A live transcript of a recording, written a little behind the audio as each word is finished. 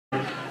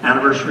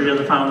anniversary of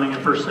the founding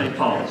of First St.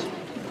 Paul's.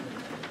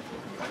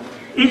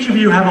 Each of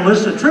you have a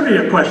list of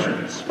trivia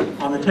questions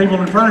on the table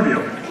in front of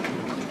you.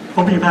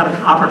 Hope you've had an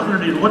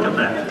opportunity to look at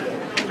that,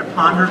 to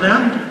ponder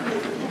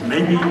them,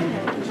 maybe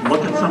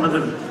look at some of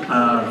the,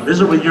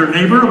 visit with your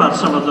neighbor about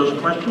some of those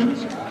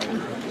questions.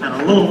 And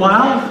in a little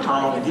while,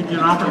 I'll give you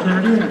an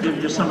opportunity to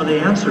give you some of the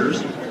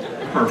answers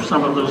for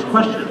some of those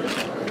questions.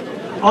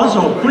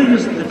 Also,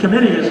 please, the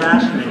committee has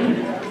asked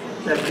me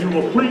that you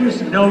will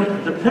please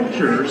note the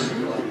pictures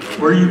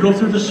where you go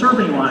through the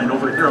serving line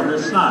over here on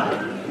this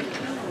side.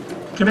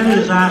 The committee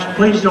has asked,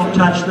 please don't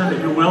touch them,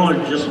 if you will, or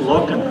just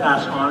look and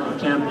pass on if you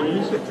can,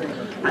 please.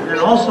 And then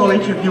also,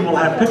 each of you will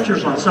have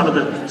pictures on some of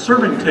the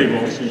serving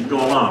tables as you go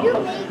along.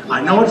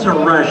 I know it's a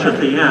rush at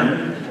the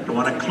end. You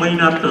want to clean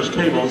up those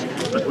tables,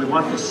 but we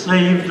want to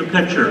save the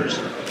pictures.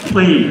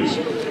 Please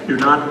do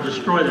not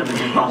destroy them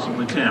if you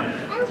possibly can.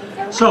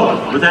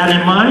 So, with that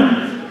in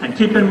mind, and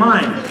keep in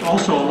mind,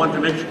 also I want to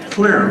make it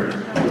clear,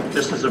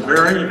 this is a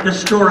very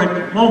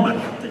historic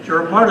moment that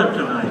you're a part of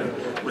tonight,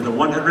 with the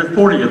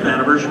 140th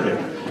anniversary.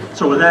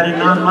 So with that in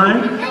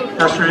mind,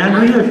 Pastor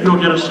Andrea, if you'll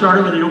get us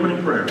started with the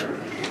opening prayer.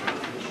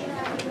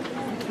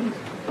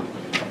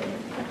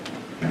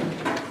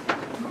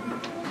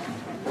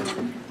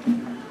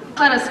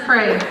 Let us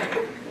pray.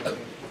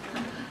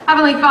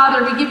 Heavenly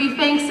Father, we give you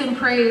thanks and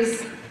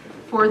praise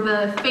for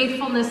the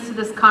faithfulness to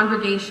this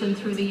congregation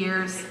through the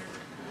years.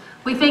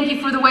 We thank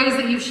you for the ways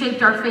that you've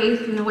shaped our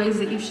faith and the ways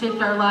that you've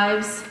shaped our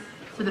lives,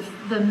 for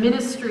the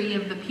ministry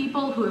of the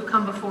people who have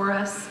come before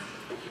us.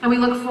 And we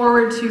look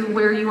forward to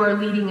where you are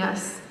leading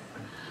us.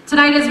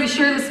 Tonight, as we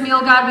share this meal,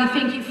 God, we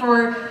thank you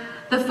for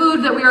the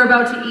food that we are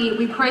about to eat.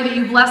 We pray that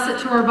you bless it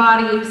to our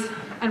bodies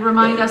and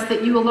remind us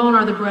that you alone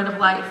are the bread of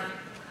life.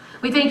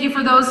 We thank you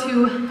for those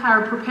who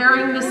are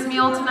preparing this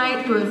meal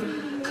tonight, who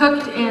have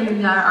cooked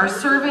and are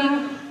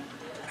serving.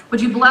 Would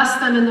you bless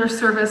them in their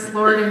service,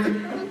 Lord,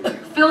 and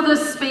fill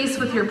this space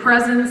with your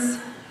presence,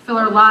 fill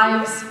our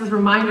lives with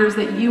reminders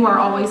that you are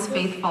always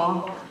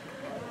faithful.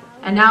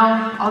 And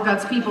now, all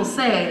God's people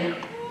say,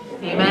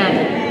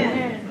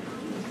 Amen.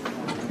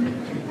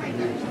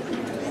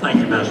 Thank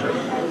you, Pastor.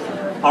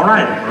 All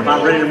right, we're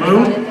about ready to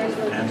move.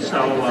 And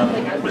so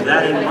with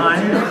that in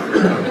mind,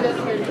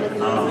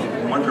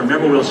 I want to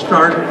remember we'll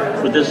start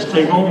with this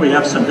table. We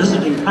have some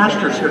visiting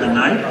pastors here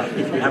tonight,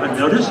 if you haven't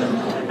noticed.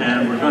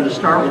 And we're going to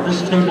start with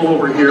this table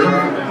over here,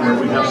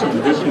 where we have some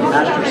visiting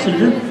pastors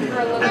seated.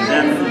 And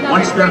then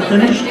once they're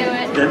finished,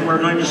 then we're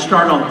going to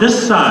start on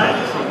this side.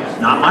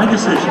 Not my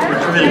decision, but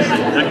your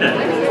decision.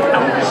 Okay. And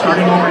we'll be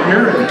starting over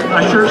here, and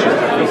ushers,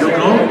 you'll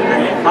go.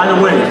 And by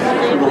the way,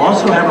 we will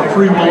also have a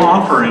free will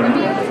offering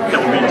that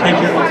will be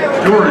taken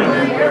during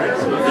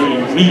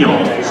the meal.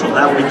 So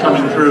that will be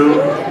coming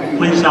through.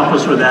 Please help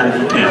us with that if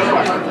you can.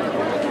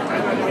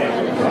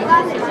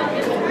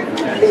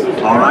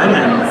 All right,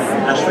 and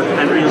Pastor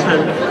Andrea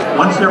said,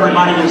 once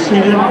everybody is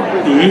seated,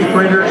 the 8th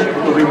graders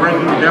will be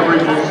bringing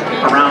beverages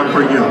around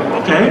for you,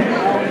 okay?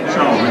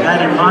 So with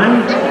that in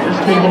mind, this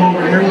table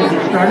over here will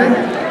be started.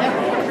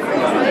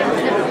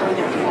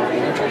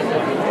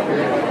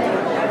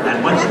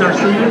 And once they're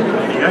seated,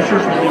 the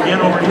ushers will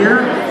begin over here,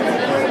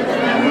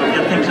 and we'll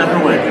get things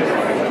underway.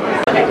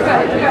 Okay,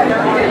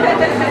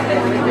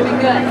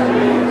 good.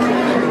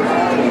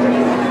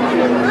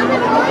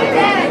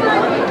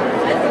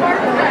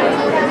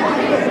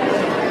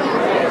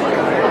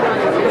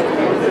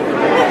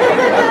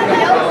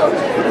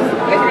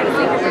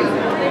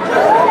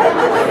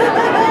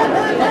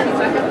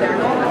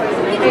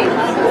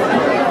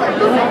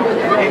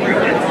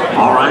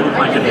 All right, if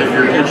I can have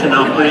your attention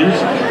now, please.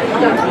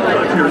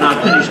 If you're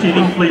not finished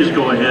eating, please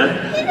go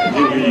ahead.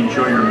 Continue to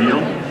enjoy your meal.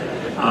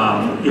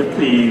 If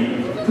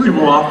the free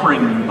will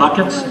offering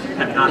buckets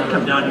have not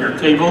come down to your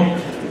table,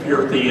 if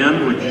you're at the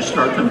end, would you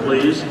start them,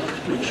 please?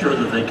 Make sure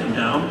that they come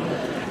down.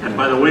 And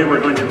by the way,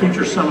 we're going to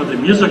feature some of the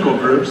musical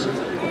groups,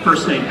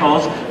 First St.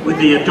 Paul's. With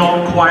the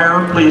adult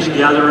choir, please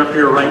gather up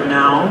here right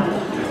now,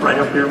 right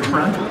up here in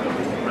front,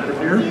 right up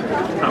here,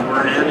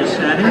 where Ann is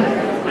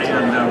standing.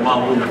 And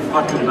while we were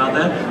talking about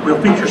that,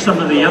 we'll feature some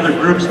of the other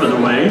groups, by the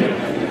way.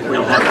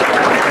 We'll have.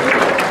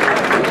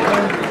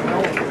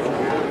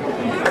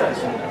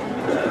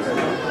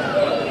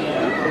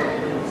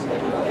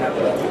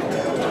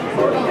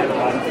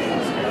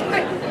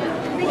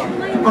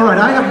 All right,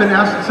 I have been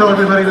asked to tell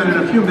everybody that in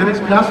a few minutes,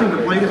 passing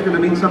the plate is going to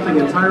mean something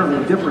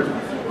entirely different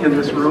in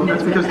this room.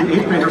 That's because the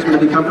 8th graders are going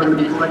to be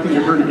collecting the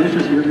dirty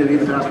dishes, and you're going to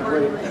need to pass the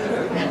plate.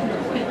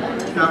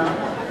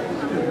 Now,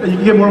 you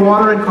can get more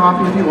water and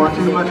coffee if you want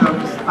to, but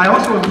I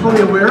also am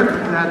fully aware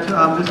that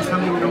this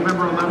coming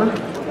November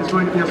 11th is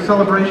going to be a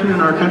celebration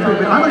in our country.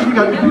 But I like you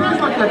guys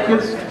like that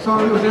kid's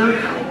song that was there?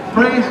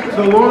 Praise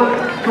the Lord,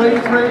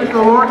 praise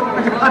the Lord.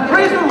 I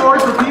praise the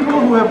Lord for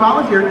people who have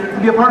volunteered to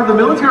be a part of the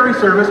military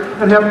service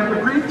and have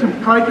agreed to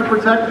try to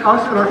protect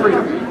us and our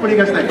freedom. What do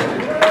you guys think?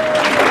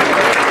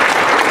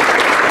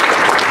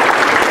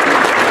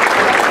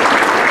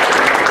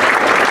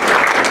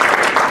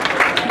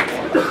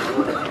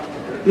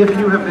 If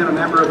you have been a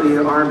member of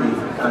the Army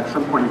at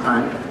some point in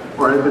time,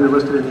 or have been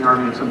enlisted in the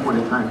Army at some point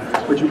in time.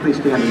 Would you please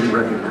stand and be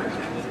recognized?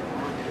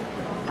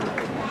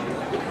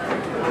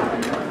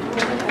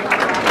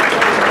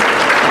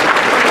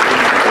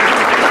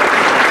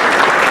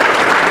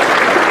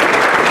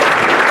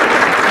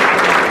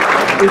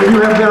 If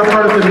you have been a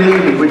part of the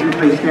Navy, would you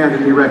please stand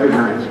and be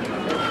recognized?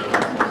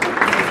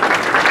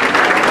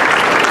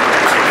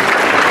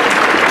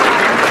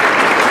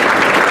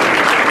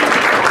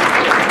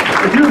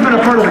 If you have been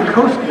a part of the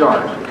Coast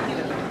Guard,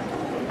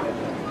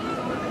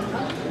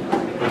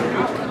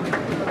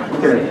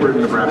 okay, we're in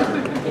Nebraska.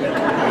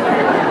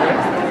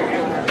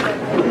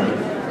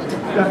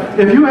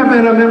 If you have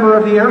been a member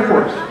of the Air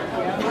Force,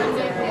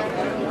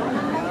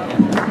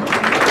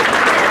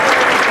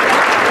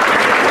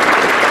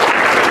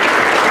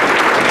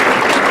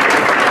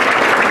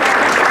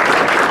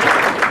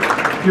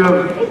 if you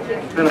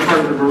have been a part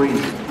of the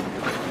Marines,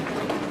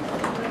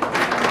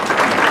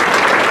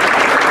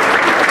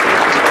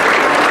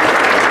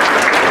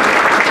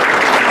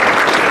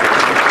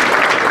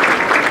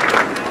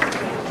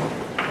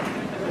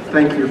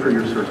 thank you for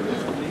your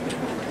service.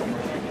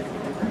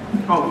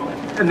 Oh,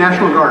 and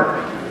National Guard.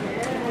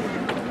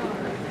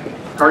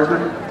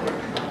 Guardsmen?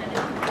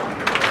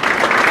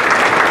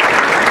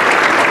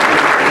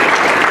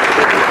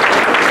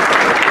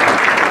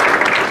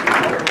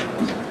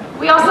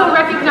 We also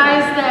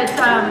recognize that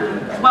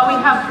while we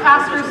have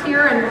pastors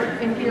here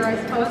and here, I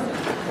suppose,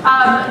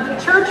 the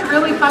church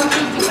really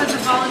functions because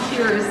of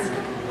volunteers.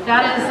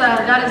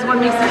 That is what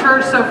makes the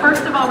church. So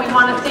first of all, we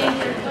want to thank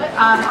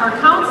our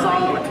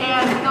council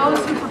and those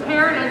who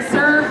prepared and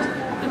served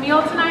the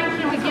meal tonight.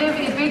 Can we give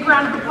a big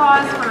round of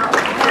applause for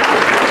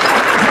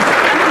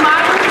Emma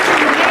Myers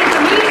who made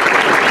the meat?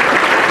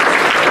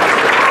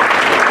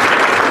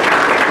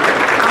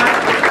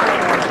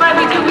 But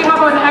we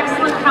have an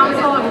excellent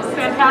council and it's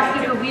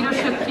fantastic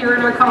leadership here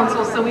in our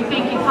council. So we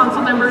thank you,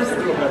 council members,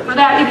 for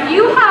that. If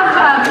you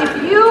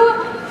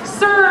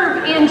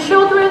serve in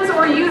children's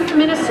or youth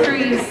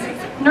ministries,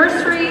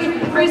 nursery,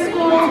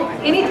 preschool,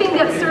 anything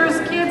that serves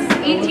kids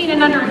 18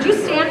 and under, would you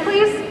stand,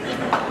 please?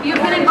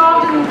 You've been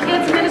involved in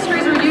kids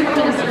ministries or youth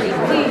ministries,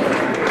 please.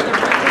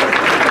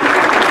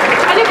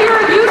 And if you're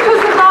a youth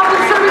who's involved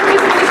in serving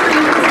kids ministry,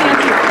 you can stand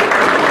here.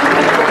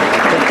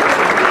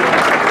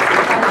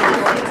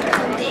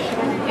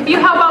 If you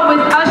help out with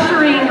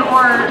ushering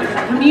or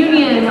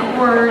communion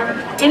or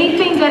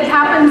anything that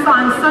happens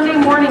on Sunday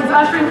mornings,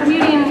 ushering,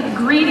 communion,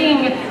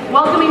 greeting,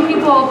 welcoming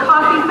people,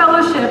 coffee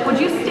fellowship, would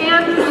you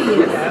stand,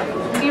 please?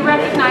 Be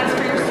recognized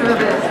for your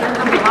service.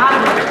 There's a lot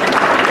of it.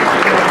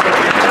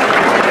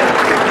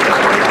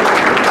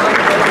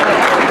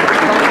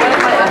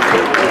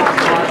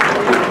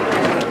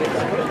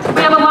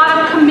 We have a lot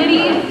of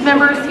committee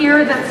members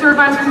here that serve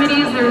on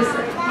committees. There's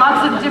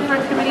lots of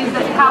different committees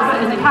that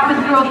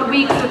happen throughout the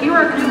week. So if you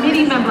are a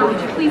committee member,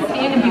 would you please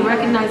stand and be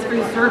recognized for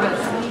your service?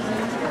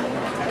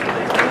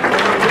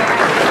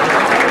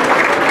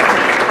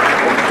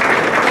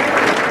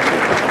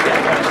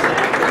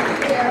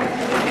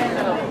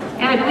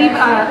 I believe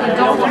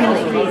adult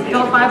ministries,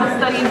 adult Bible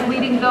studies,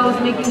 leading those,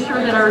 making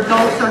sure that our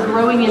adults are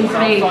growing in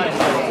faith.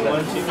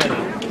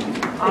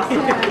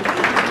 Awesome.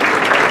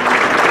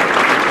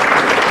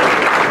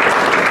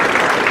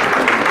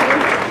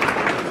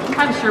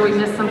 I'm sure we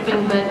missed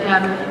something, but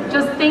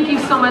just thank you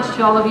so much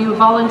to all of you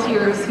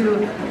volunteers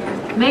who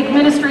make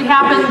ministry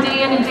happen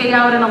day in and day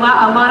out in a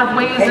lot of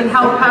ways, and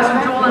help Pastor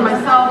Joel and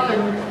myself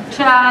and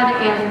Chad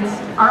and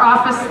our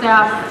office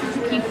staff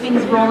keep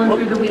things rolling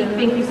through the week.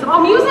 Thank you so much.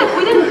 Oh, music!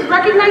 We didn't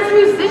recognize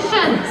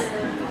musicians.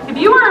 If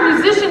you are a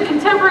musician,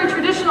 contemporary,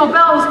 traditional,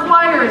 bells,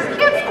 choirs,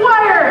 kids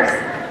choirs,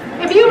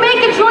 if you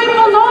make a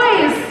joyful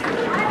noise,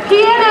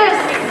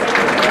 pianists,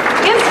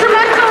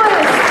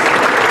 instrumentalists,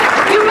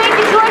 you make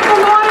a joyful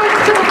noise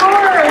to the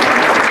Lord.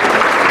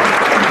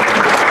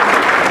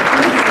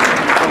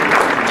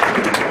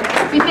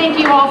 We thank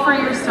you all for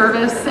your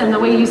service and the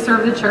way you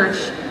serve the church.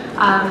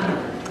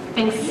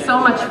 Thanks so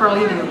much for all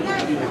you do.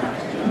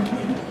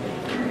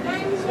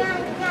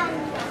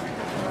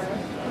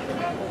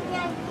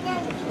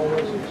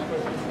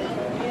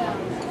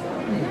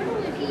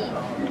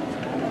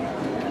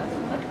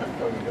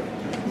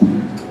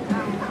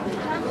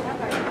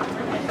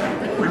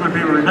 We would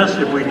be remiss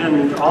if we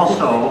didn't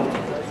also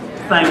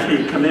thank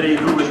the committee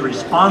who was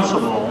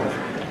responsible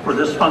for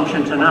this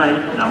function tonight.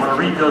 And I'm going to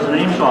read those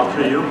names off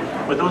to you.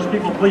 Would those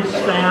people please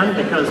stand,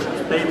 because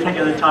they've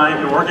taken the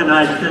time to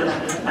organize this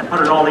and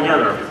put it all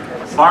together.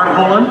 Barb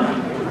Holland,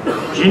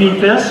 Jeannie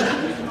Fisk,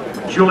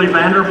 Julie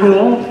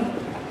Vanderpool,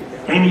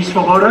 Amy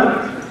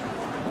Svoboda,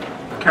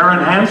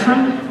 Karen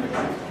Hansen,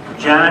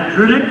 Janet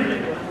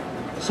Drudick,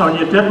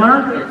 Sonia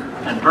Dittmer,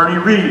 and Bernie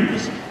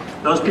Reeves.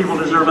 Those people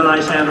deserve a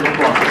nice hand of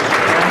applause.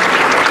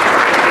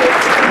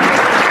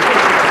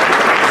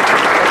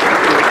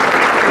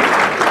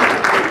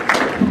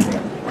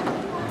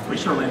 We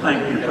certainly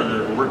thank you for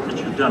the work that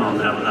you've done on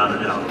that, without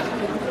a doubt.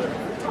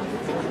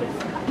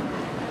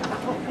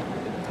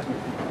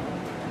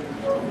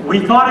 We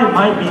thought it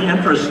might be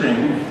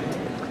interesting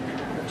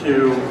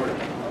to,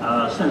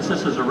 since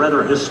this is a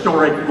rather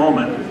historic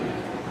moment,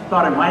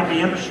 thought it might be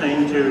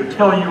interesting to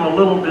tell you a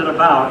little bit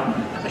about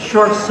a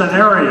short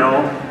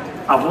scenario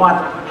of what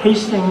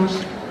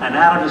Hastings and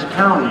Adams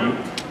County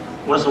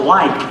was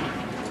like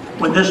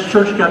when this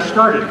church got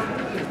started.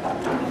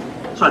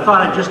 So I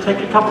thought I'd just take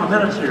a couple of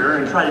minutes here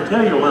and try to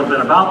tell you a little bit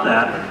about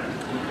that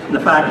and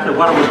the fact that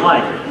what it was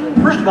like.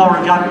 First of all,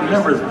 we've got to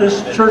remember that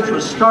this church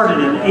was started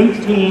in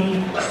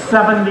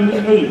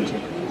 1878.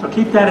 So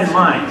keep that in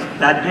mind,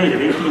 that date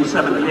of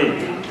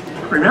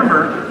 1878.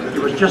 Remember, it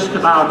was just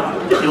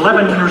about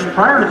 11 years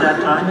prior to that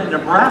time that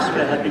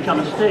Nebraska had become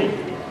a state.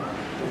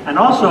 And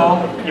also,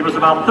 it was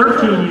about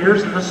 13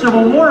 years that the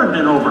Civil War had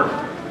been over.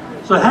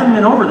 So it hadn't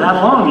been over that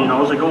long, you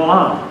know, as it go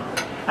along.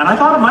 And I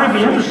thought it might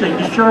be interesting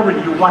to share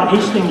with you what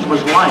Hastings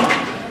was like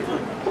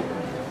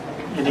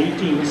in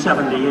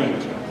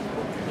 1878.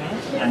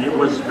 And it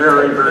was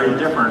very, very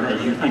different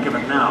as you think of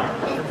it now.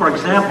 For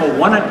example,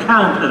 one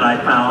account that I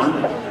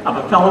found of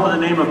a fellow by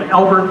the name of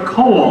Albert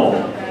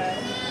Cole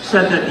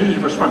said that he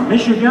was from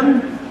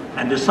Michigan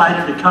and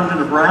decided to come to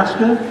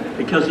Nebraska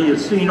because he had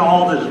seen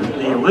all the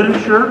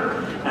literature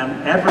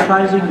and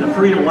advertising the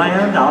free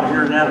land out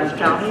here in Adams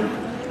County,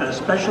 and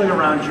especially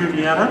around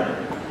Juniata.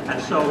 And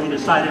so he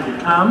decided to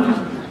come.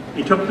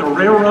 He took the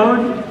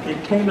railroad.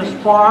 It came as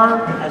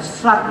far as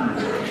Sutton.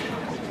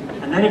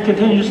 And then he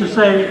continues to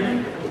say,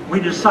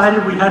 we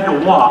decided we had to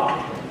walk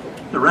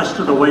the rest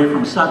of the way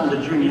from Sutton to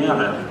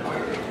Juniata.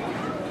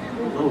 A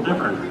little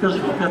different,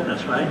 physical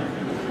fitness, right?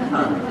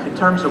 In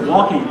terms of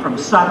walking from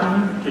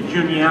Sutton to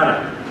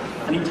Juniata.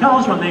 And he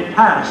tells when they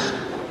passed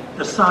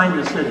the sign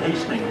that said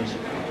Hastings,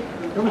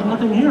 there was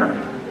nothing here.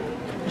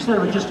 He said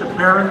it was just a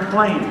barren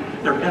plain.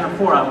 There had been a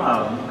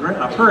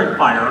prairie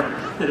fire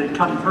that had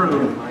come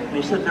through, and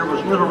he said there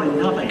was literally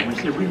nothing. We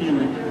said we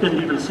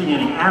didn't even see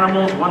any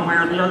animals one way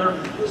or the other.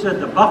 He said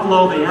the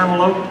buffalo, the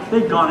antelope,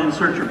 they'd gone in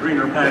search of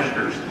greener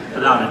pastures,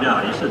 without a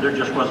doubt. He said there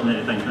just wasn't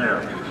anything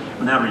there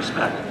in that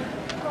respect.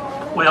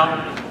 Well,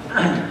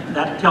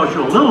 that tells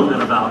you a little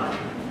bit about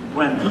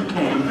when he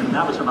came, and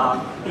that was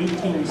about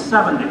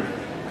 1870.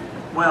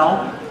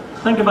 Well,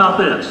 think about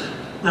this.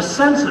 The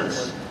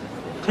census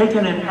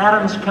taken in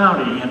Adams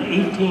County in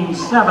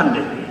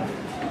 1870,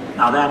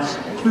 now that's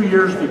 2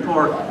 years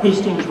before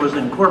Hastings was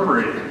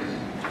incorporated.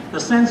 The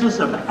census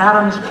of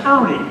Adams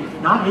County,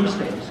 not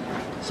Hastings,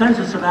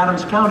 census of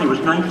Adams County was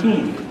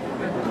 19.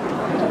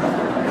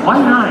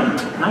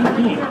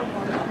 19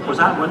 was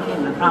that one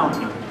in the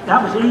county.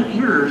 That was 8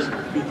 years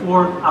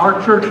before our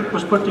church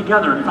was put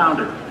together and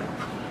founded.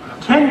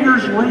 10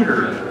 years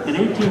later, in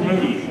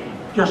 1880,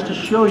 just to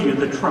show you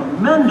the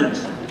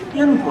tremendous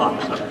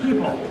influx of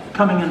people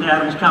coming into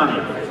Adams County,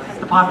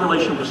 the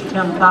population was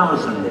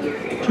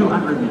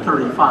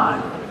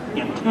 10,235.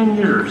 In 10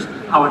 years,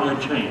 how it had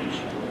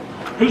changed.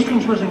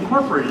 Hastings was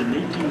incorporated in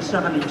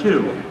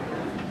 1872.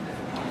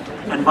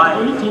 And by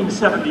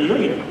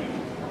 1878,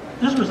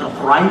 this was a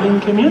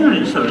thriving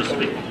community, so to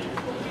speak.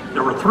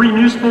 There were 3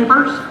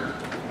 newspapers,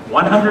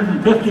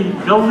 150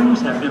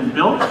 buildings had been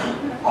built,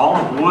 all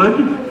of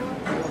wood.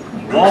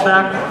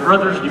 Wallback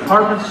Brothers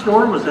Department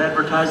Store was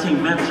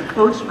advertising men's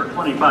coats for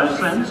 25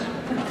 cents.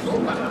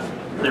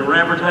 They were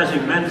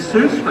advertising men's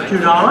suits for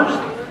 $2.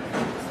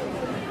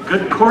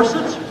 Good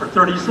corsets for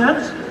 30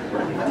 cents.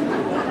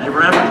 They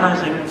were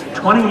advertising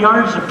 20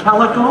 yards of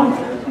calico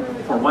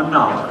for $1.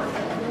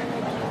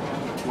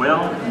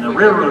 Well, and the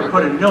railroad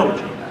put a note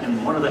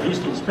in one of the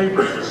Hastings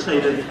papers that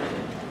stated,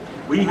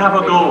 we have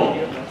a goal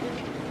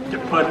to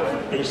put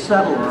a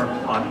settler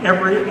on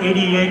every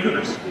 80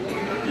 acres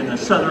in the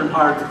southern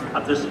part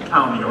of this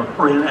county,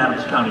 or in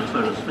Adams County,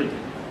 so to speak.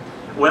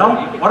 Well,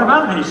 what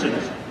about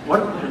Hastings?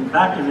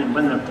 Back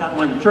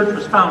when the church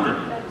was founded?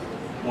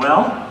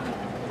 Well,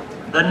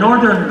 the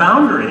northern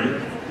boundary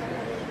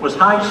was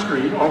High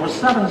Street or was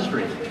 7th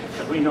Street,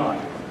 as we know it.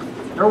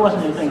 There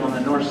wasn't anything on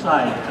the north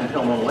side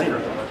until a little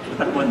later.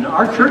 But when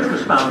our church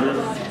was founded,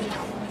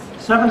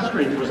 7th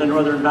Street was the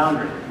northern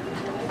boundary.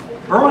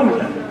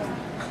 Burlington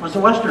was the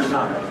western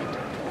boundary.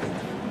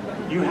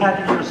 You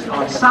had,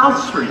 on South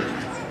Street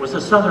was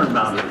the southern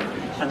boundary,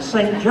 and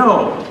St.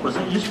 Joe was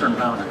the eastern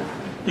boundary.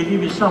 To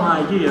give you some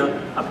idea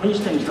of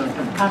Hastings and the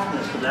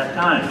compactness of that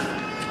time,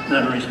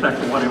 in respect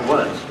to what it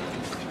was.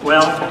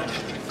 Well,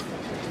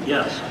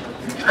 yes.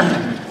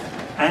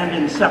 And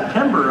in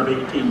September of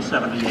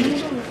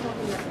 1878,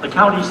 the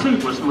county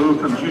seat was moved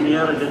from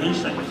Juniata to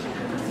Hastings.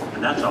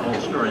 And that's a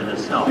whole story in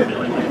itself,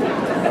 really.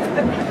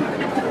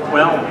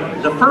 Well,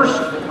 the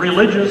first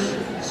religious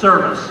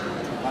service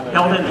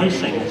held in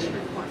Hastings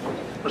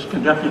was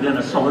conducted in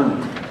a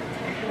saloon.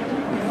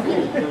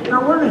 There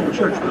weren't any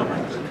church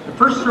buildings. The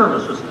first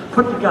service was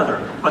put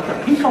together, but the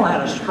people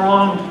had a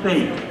strong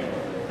faith.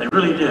 They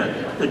really did.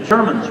 The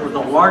Germans were the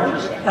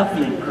largest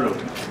ethnic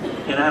group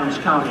in Adams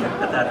County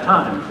at that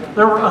time.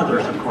 There were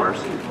others, of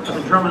course, but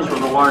the Germans were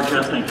the large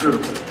ethnic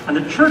group. And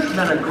the church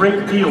meant a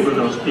great deal to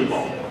those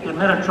people. It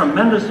meant a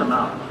tremendous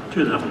amount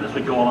to them as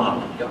we go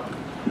along.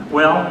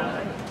 Well,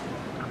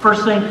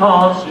 First St.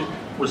 Paul's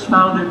was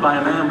founded by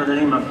a man by the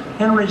name of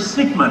Henry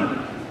Siegmund.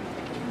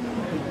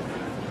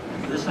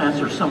 This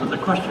answers some of the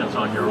questions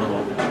on your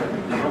little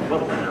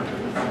book there.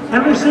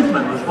 Henry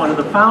Sigmund was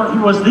he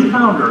was the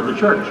founder of the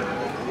church.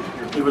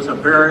 He was a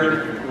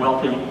very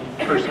wealthy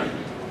person.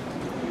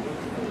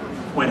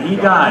 When he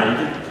died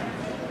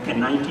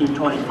in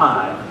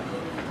 1925,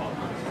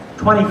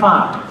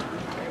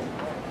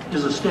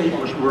 his estate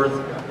was worth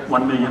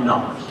 $1 million.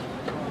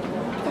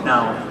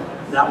 Now,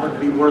 that would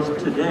be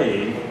worth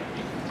today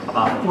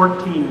about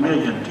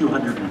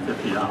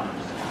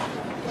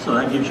 $14,250,000. So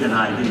that gives you an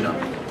idea.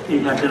 He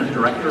had been a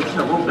director of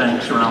several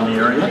banks around the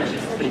area.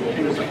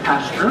 He was a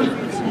pastor.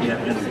 He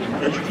had been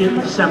educated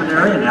at the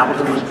seminary in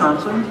Appleton,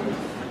 Wisconsin,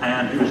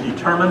 and he was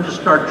determined to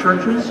start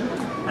churches.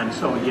 And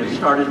so he had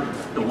started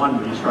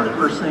he started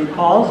First St.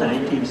 Paul's in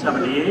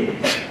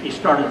 1878. He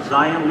started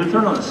Zion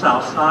Lutheran on the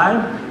south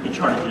side. He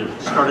started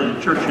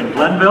a church in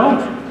Glenville,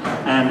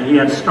 and he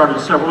had started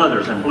several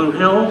others in Blue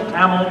Hill,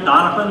 Tamil,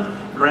 Donovan,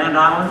 Grand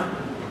Island.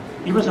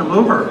 He was a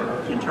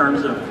mover in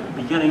terms of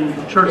beginning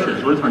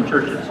churches, Lutheran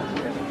churches.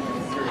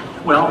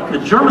 Well, the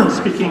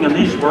German-speaking, and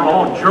these were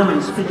all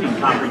German-speaking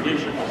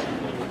congregations.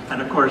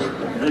 And of course,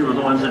 they were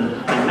the ones they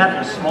met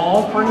in a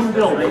small frame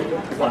building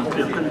on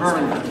 5th and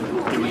Burlington.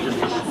 It was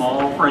just a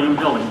small frame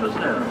building was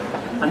there.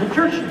 And the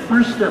church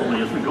grew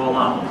steadily as we go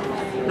along.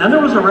 Then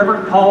there was a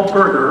Reverend Paul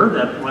Berger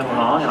that went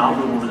along, and I'll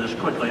move over this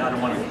quickly. I don't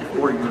want to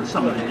bore you with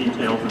some of the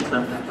details and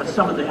stuff, but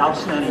some of the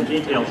outstanding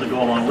details that go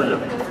along with it.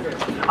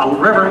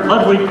 Reverend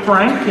Ludwig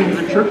Frank came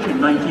to the church in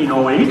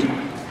 1908,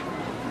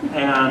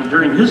 and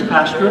during his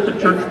pastorate, the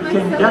church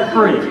became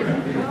debt-free.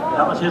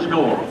 That was his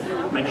goal.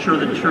 Make sure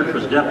the church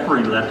was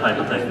debt-free with that type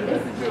of thing.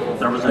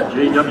 There was a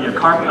J.W.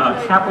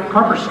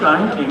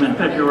 Carperstein came in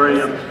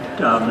February of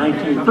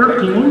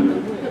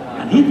 1913,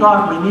 and he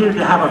thought we needed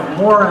to have a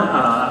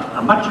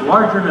much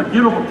larger and a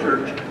beautiful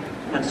church,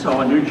 and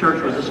so a new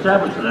church was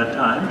established at that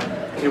time.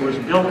 It was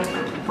built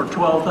for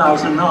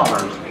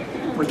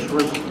 $12,000, which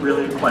was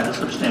really quite a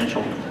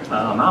substantial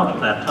amount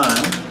at that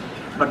time.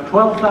 But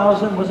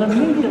 $12,000 was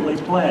immediately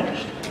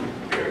pledged.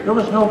 There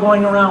was no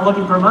going around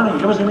looking for money.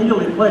 It was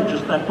immediately pledged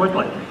just that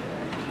quickly.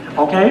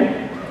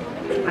 Okay?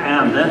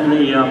 And then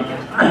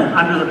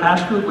under the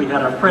pastorate, we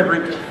had a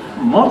Frederick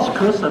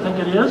Motzkus, I think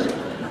it is.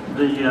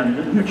 The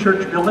new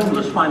church building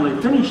was finally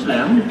finished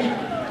then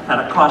at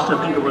a cost, I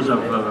think it was of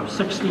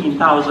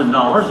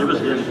 $16,000. It was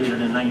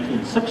dedicated in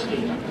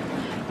 1916.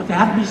 But they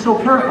had to be so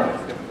careful.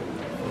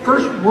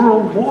 First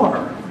World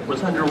War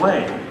was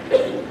underway.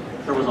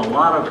 There was a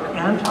lot of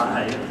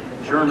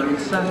anti-German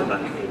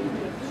sentiment,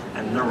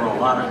 and there were a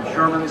lot of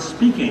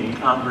German-speaking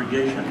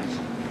congregations,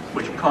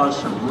 which caused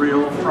some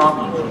real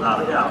problems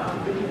without a doubt.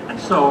 And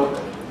so,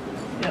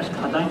 yes,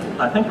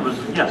 I think it was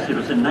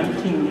in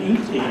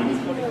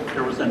 1918,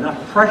 there was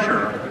enough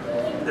pressure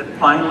that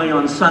finally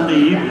on Sunday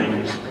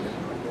evenings,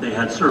 they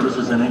had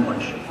services in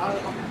English.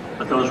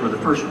 But those were the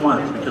first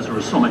ones because there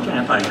was so much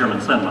anti-German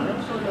sentiment.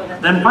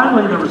 Then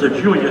finally there was a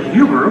Julia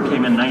Huber who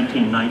came in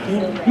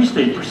 1919. He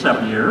stayed for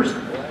 7 years.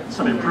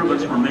 Some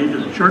improvements were made to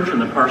the church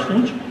and the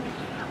parsonage.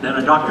 Then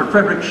a Dr.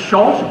 Frederick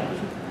Schultz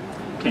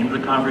came to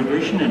the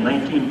congregation in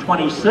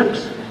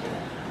 1926.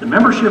 The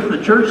membership of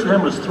the church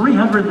then was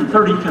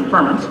 330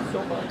 confirmants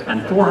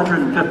and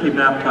 450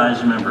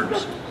 baptized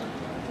members.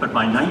 But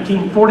by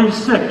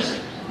 1946,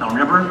 now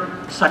remember,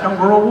 the Second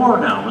World War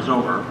now was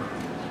over.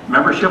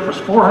 Membership was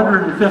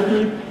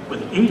 450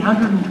 with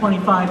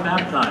 825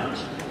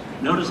 baptized.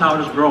 Notice how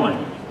it is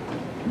growing.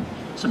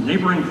 Some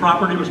neighboring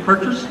property was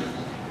purchased,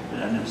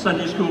 and a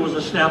Sunday school was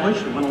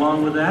established and went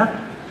along with that.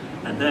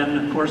 And then,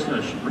 of course,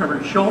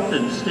 Reverend Schultz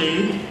then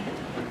stayed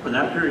for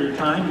that period of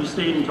time. He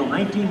stayed until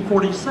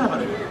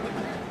 1947.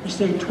 He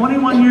stayed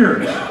 21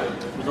 years.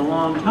 It was a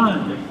long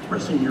time for a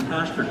senior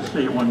pastor to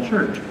stay at one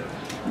church.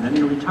 And then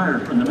he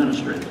retired from the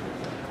ministry.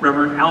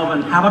 Reverend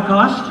Alvin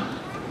Havacost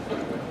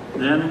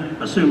then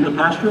assumed the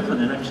pastorate for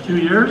the next 2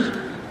 years,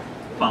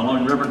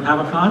 following Reverend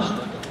Havacost.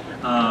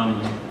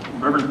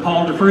 Reverend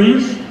Paul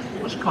DeFries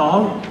was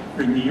called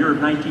during the year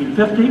of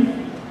 1950,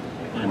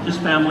 and his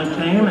family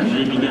came and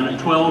they began a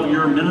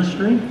 12-year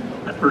ministry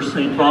at First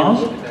St.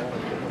 Paul's,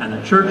 and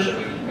the church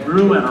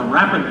grew at a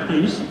rapid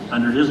pace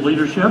under his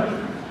leadership.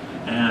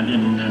 And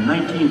in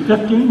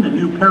 1915, the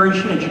new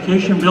parish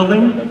education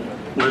building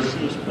was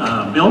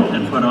built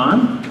and put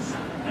on.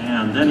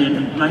 And then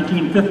in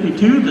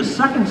 1952, the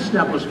second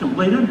step was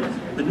completed.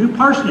 The new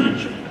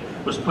parsonage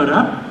was put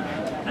up,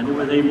 and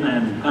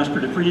Pastor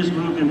DeFries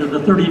moved into the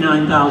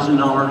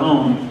 $39,000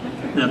 home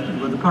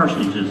with the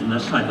parsonages and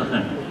this type of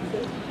thing.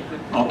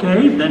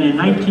 Okay, then in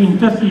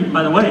 1950,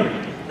 by the way,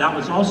 that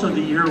was also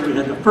the year we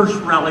had the first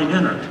rally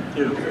dinner,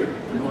 too.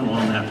 Going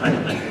along that type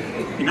of thing.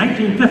 In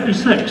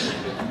 1956,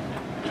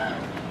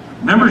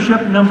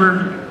 membership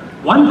numbered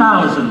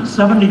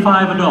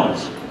 1,075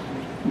 adults,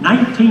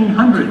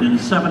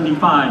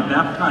 1,975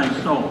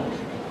 baptized souls.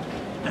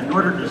 In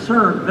order to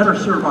better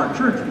serve our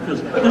church,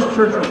 because this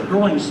church was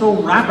growing so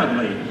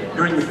rapidly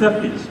during the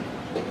 50s,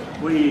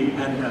 we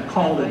had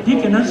called a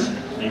deaconess.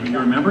 Maybe you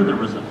remember there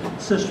was a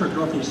Sister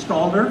Dorothy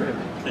Stalder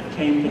that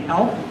came to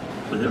help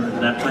with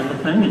that type of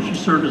thing, and she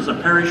served as a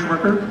parish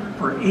worker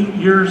for 8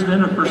 years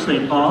then at First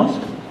St. Paul's.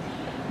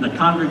 The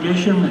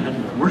congregation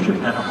had worship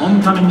had a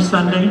homecoming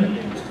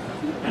Sunday,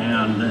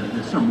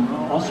 and some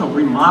also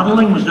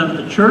remodeling was done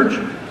at the church.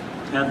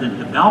 Had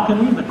the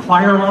balcony, the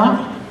choir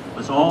loft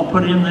was all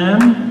put in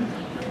then,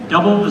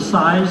 double the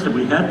size that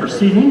we had for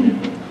seating.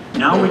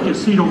 Now we can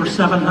seat over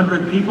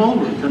 700 people,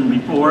 we couldn't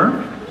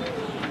before.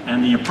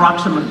 And the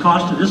approximate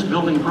cost of this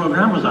building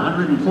program was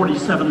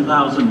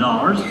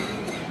 $147,000.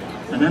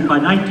 And then by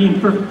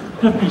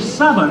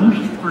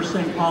 1957, First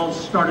St. Paul's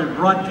started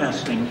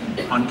broadcasting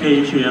on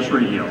KHAS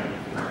radio.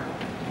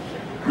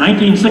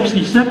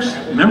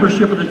 1966,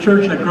 membership of the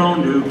church had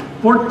grown to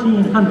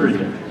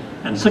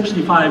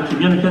 1,465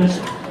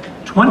 communicants,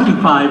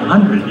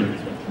 2,500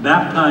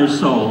 baptized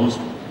souls.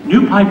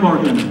 New pipe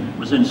organ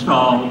was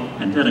installed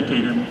and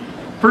dedicated.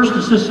 First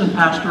assistant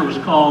pastor was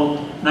called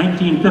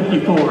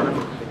 1954,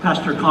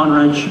 Pastor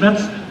Conrad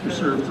Schmitz, who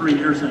served 3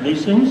 years in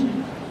Hastings.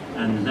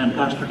 And then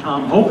Pastor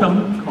Tom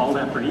Holcomb called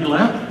after he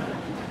left.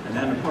 And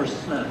then, of course,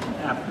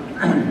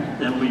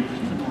 then we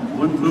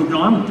moved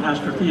on with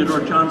Pastor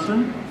Theodore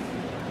Johnson.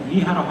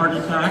 He had a heart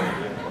attack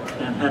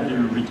and had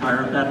to retire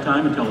at that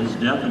time until his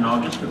death in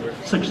August of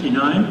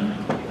 '69.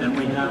 Then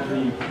we have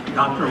the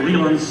Dr.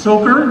 Leland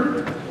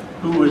Soker,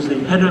 who was the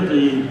head of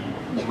the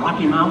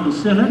Rocky Mountain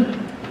Synod.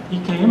 He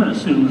came and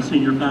assumed the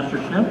senior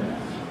pastorship.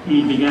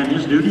 He began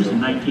his duties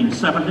in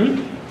 1970,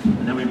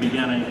 and then we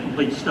began a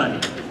complete study.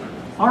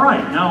 All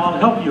right, now I'll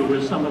help you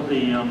with some of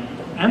the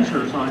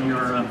answers on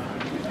your,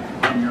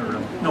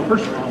 no,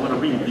 first of all, I want to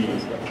read the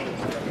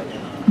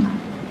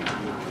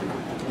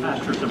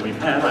pastors that we've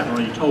had. I've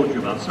already told you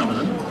about some of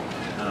them.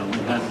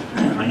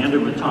 I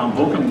ended with Tom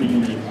Holcomb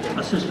being the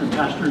assistant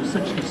pastor in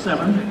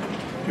 67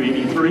 to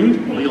 83,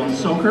 Leland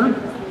Soker.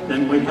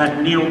 Then we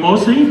had Neil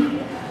Bosey,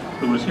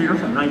 who was here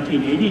from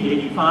 1980 to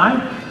 85,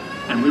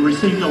 and we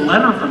received a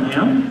letter from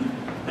him,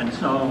 and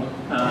so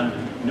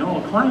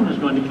Noel Klein is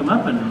going to come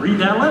up and read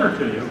that letter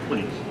to you,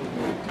 please.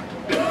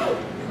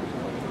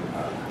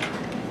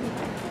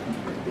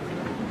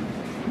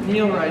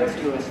 Neil writes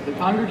to us, the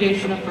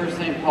congregation of First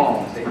St.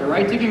 Paul's. I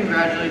write to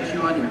congratulate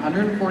you on your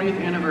 140th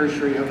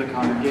anniversary of the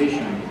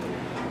congregation.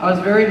 I was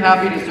very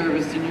happy to serve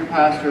as senior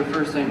pastor of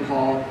First St.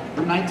 Paul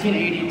from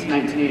 1980 to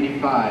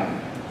 1985.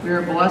 We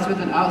are blessed with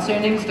an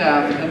outstanding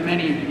staff and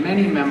many,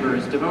 many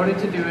members devoted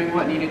to doing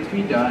what needed to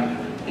be done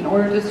in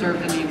order to serve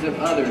the needs of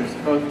others,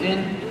 both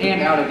in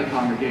and out of the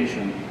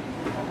congregation.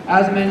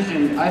 As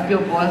mentioned, I feel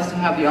blessed to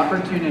have the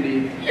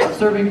opportunity of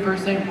serving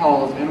First St.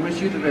 Paul's and wish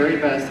you the very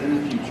best in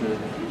the future.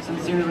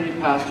 Sincerely,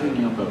 Pastor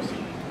Neil Bosey.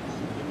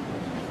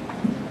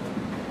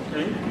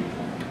 Okay,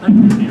 thank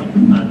you, Neil.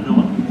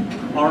 Noah.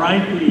 All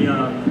right,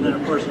 then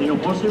of course Neil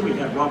Bosey, we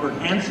had Robert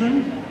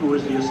Hansen, who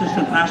was the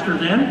assistant pastor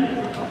then,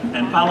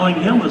 and following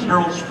him was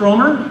Harold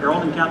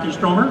and Kathy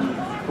Stromer,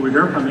 who were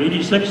here from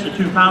 86 to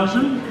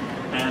 2000,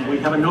 and we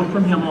have a note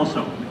from him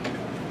also.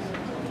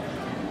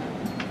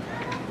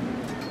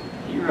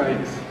 He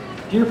writes,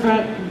 Dear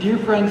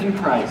friends in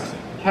Christ,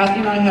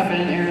 Kathy and I have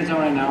been in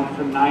Arizona now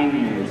for 9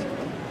 years.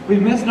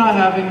 We've missed not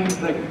having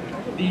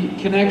the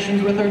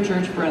connections with our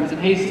church friends in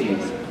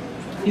Hastings.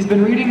 He's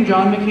been reading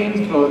John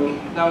McCain's book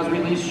that was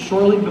released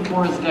shortly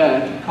before his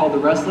death called The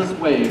Restless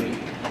Wave,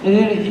 and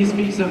in it he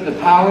speaks of the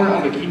power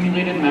of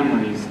accumulated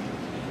memories.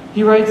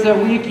 He writes that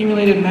we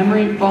accumulated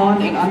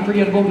fond and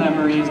unforgettable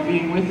memories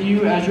being with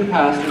you as your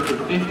pastor for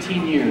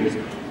 15 years,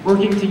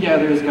 working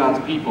together as God's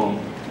people.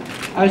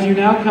 As you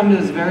now come to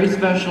this very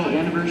special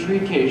anniversary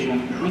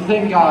occasion, we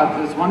thank God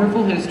for this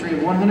wonderful history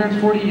of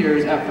 140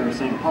 years at First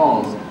St.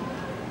 Paul's.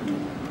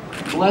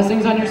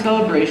 Blessings on your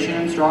celebration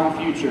and strong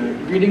future.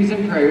 Greetings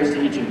and prayers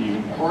to each of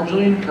you.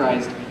 Cordially in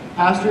Christ,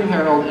 Pastor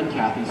Harold and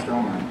Kathy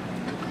Stromer.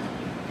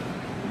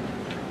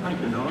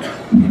 Thank you, Noah.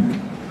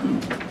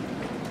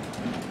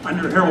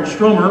 Under Harold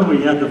Stromer,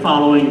 we had the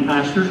following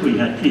pastors. We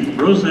had Keith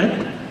Brozek.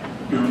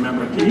 You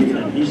remember Keith,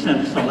 and he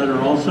sent us a letter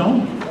also.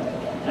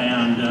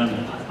 And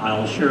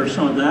I'll share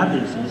some of that.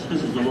 His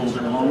is a little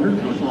bit longer,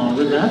 goes along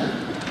with that.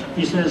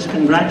 He says,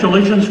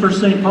 congratulations for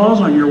St. Paul's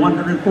on your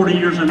 140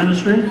 years of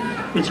ministry.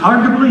 It's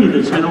hard to believe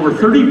it's been over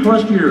 30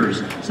 plus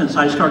years since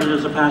I started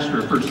as a pastor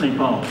at First St.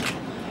 Paul's.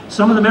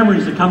 Some of the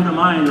memories that come to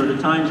mind are the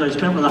times I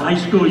spent with a high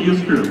school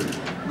youth group,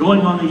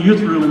 going on the youth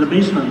room in the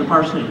basement of the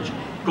parsonage,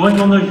 going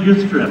on those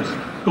youth trips,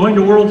 going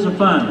to Worlds of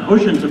Fun,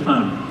 Oceans of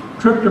Fun,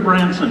 trip to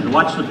Branson to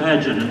watch the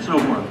pageant and so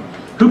forth.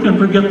 Who can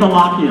forget the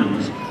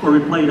lock-ins where we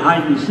played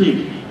hide and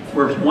seek,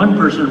 where one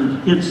person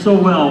hid so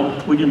well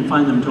we didn't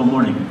find them until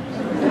morning.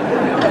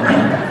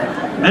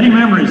 Many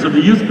memories of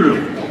the youth group.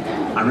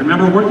 I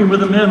remember working with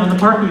the men on the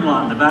parking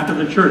lot in the back of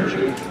the church.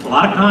 A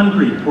lot of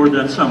concrete poured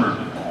that summer.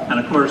 And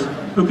of course,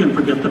 who can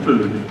forget the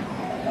food?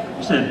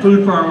 We said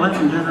food for our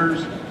Lenten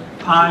dinners,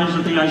 pies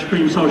at the ice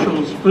cream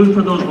socials, food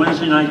for those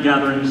Wednesday night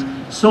gatherings.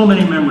 So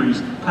many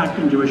memories packed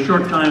into a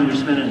short time we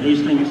spent at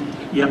Hastings,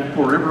 yet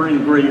forever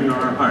engraved in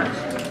our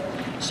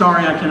hearts.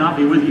 Sorry I cannot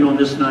be with you on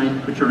this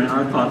night, but you're in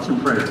our thoughts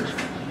and prayers.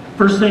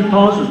 First St.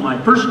 Paul's was my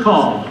first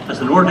call as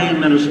an ordained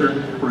minister,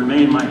 will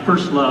remain my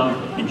first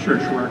love in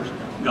church work.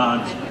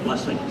 God's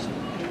blessings.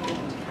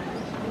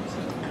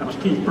 That was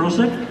Keith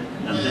Brosick,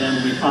 and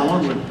then we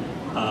followed with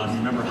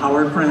Remember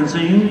Howard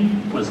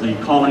Franzine was the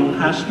calling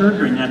pastor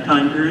during that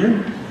time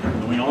period.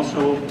 And we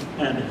also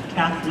had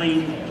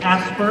Kathleen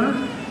Casper.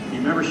 You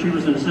remember she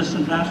was an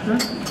assistant pastor?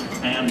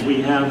 And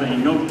we have a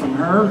note from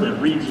her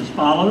that reads as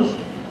follows.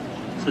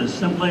 It says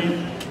simply,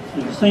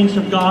 "The saints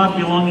of God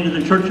belonging to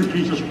the Church of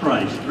Jesus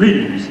Christ,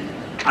 greetings.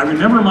 I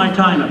remember my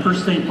time at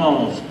First St.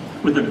 Paul's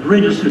with the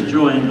greatest of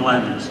joy and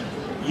gladness.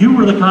 You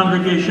were the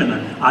congregation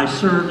I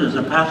served as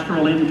a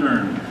pastoral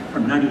intern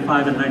from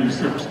 95 and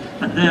 96,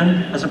 and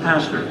then as a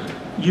pastor.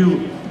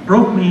 You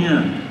broke me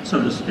in,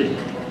 so to speak.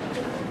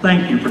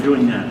 Thank you for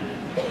doing that.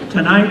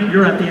 Tonight,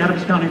 you're at the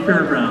Adams County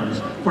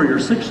Fairgrounds for your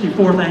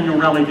 64th annual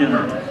rally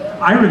dinner.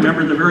 I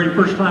remember the very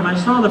first time I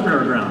saw the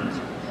fairgrounds.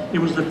 It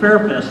was the Fair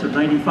Fest of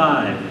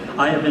 95.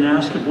 I have been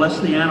asked to bless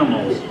the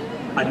animals.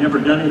 I'd never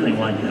done anything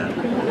like that.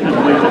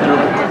 Couldn't wait to do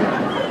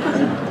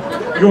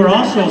it. You are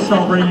also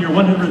celebrating your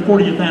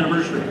 140th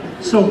anniversary.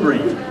 So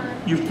great.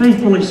 You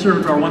faithfully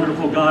served our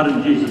wonderful God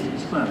and Jesus,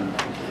 his Son.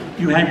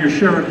 You had your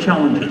share of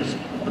challenges,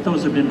 but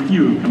those have been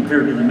few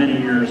compared to the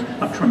many years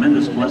of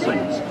tremendous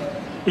blessings.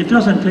 It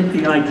doesn't take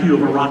the IQ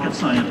of a rocket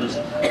scientist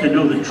to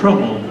know that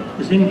trouble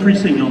is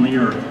increasing on the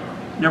earth.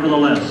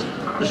 Nevertheless,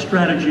 the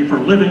strategy for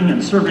living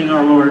and serving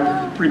our Lord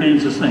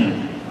remains the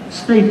same.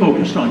 Stay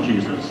focused on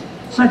Jesus.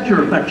 Set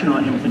your affection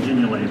on him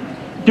continually.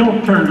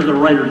 Don't turn to the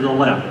right or to the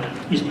left.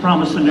 He's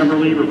promised to never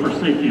leave or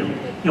forsake you.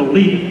 He'll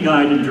lead,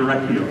 guide, and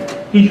direct you.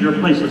 He's your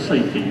place of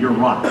safety, your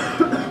rock.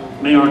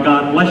 May our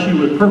God bless you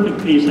with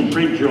perfect peace and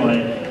great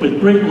joy, with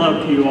great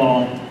love to you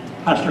all,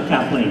 Pastor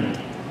Kathleen."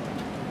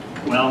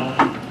 Well,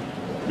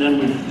 then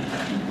we,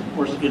 of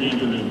course, get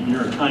into the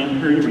nearer time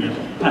period. We have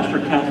Pastor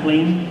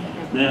Kathleen.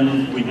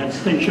 Then we had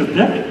Stacia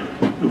Vick,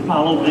 who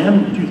followed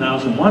them in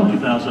 2001,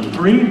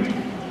 2003.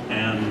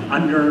 And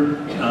under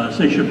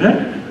Stacia Vick,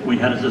 we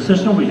had his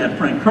assistant, we had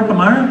Frank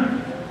Krukemeier,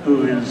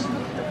 who is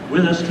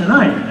with us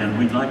tonight. And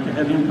we'd like to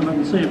have him come up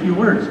and say a few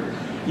words.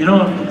 You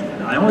know,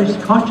 I'm always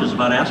cautious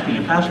about asking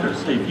a pastor to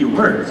say a few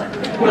words.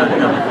 But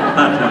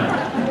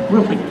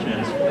we'll take a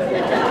chance.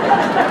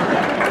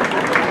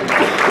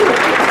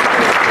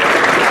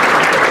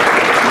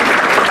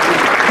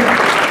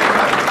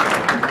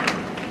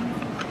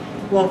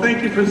 Well,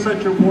 thank you for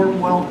such a warm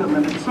welcome,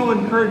 and it's so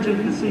encouraging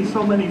to see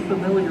so many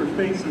familiar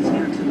faces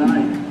here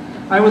tonight.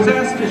 I was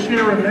asked to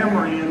share a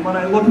memory, and when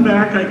I look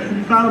back, I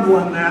found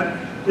one that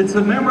it's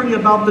a memory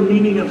about the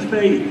meaning of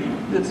faith.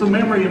 It's a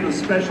memory of a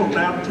special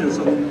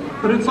baptism,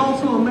 but it's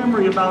also a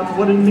memory about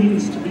what it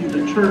means to be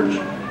the church.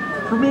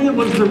 For me, it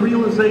was the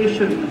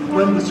realization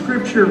when the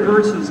scripture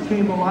verses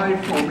came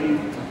alive for me.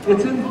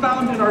 It's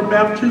found in our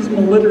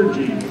baptismal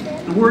liturgy.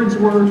 The words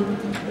were,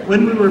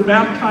 "When we were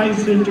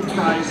baptized into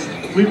Christ,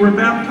 we were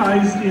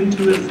baptized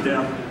into his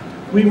death.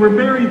 We were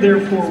buried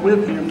therefore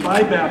with him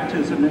by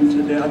baptism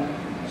into death,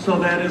 so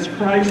that as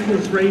Christ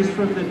was raised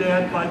from the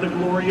dead by the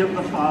glory of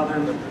the Father,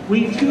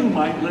 we too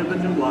might live a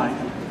new life.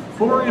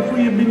 For if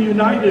we have been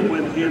united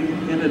with him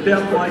in a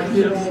death like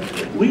his,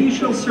 we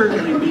shall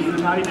certainly be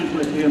united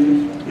with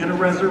him in a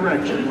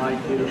resurrection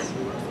like his."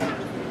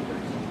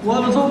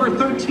 Well, it was over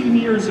 13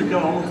 years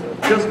ago,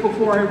 just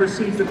before I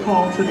received a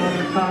call to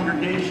another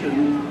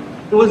congregation.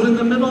 It was in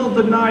the middle of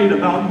the night,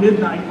 about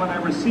midnight, when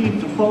I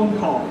received a phone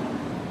call.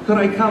 Could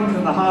I come to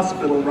the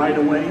hospital right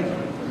away?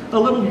 A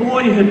little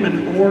boy had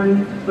been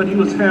born, but he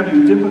was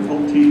having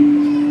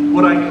difficulty.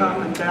 Would I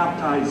come and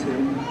baptize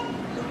him?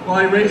 Well,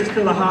 I raced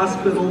to the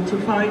hospital to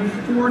find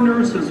 4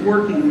 nurses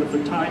working with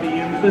the tiny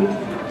infant.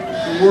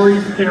 The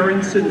worried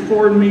parents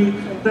informed me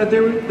that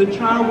the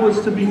child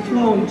was to be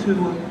flown to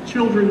a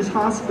children's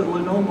hospital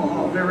in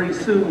Omaha very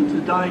soon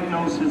to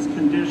diagnose his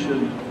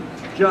condition.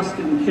 Just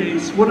in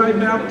case, would I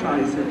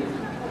baptize him?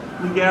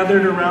 We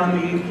gathered around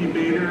the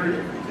incubator,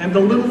 and the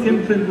little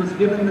infant was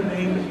given the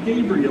name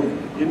Gabriel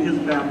in his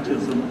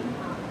baptism.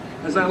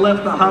 As I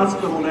left the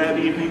hospital that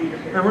evening,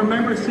 I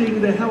remember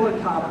seeing the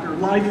helicopter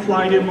light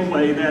flight him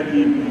away that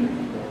evening.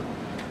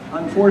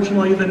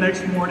 Unfortunately, the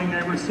next morning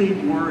I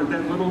received word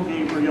that little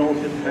Gabriel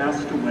had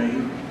passed away.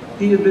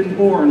 He had been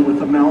born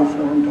with a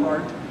malformed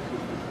heart.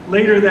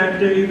 Later that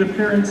day, the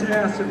parents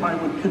asked if I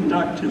would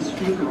conduct his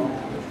funeral.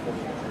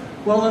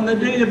 Well, on the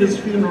day of his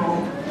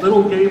funeral,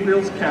 little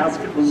Gabriel's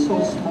casket was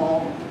so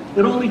small,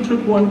 it only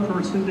took one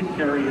person to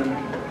carry him.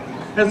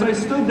 As I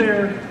stood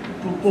there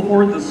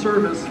before the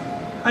service,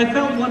 I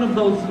felt one of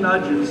those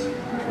nudges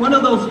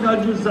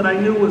that I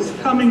knew was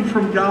coming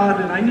from God,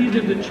 and I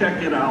needed to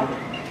check it out.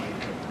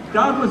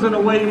 God was in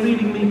a way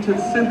leading me to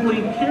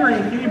simply carry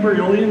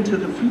Gabriel into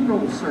the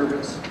funeral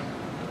service.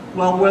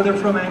 Well, whether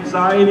from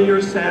anxiety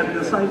or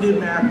sadness, I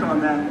didn't act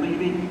on that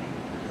leading.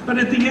 But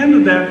at the end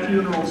of that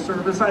funeral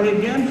service, I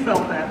again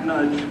felt that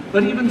nudge,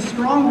 but even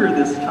stronger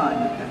this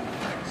time.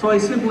 So I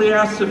simply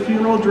asked the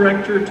funeral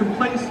director to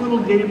place little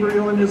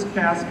Gabriel in his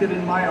casket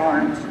in my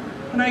arms,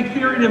 and I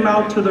carried him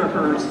out to the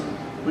hearse.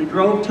 We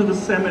drove to the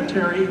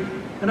cemetery,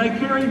 and I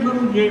carried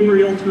little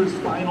Gabriel to his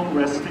final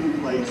resting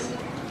place.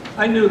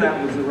 I knew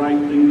that was the right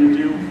thing to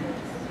do.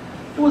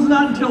 It was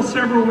not until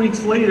several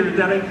weeks later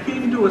that I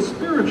came to a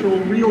spiritual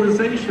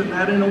realization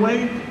that in a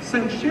way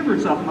sent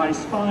shivers up my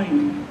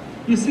spine.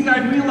 You see, I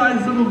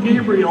realized little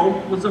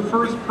Gabriel was the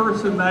first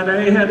person that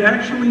I had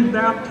actually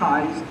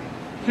baptized,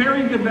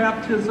 carried to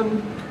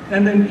baptism,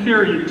 and then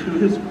carried to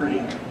his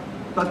grave.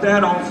 But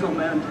that also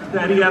meant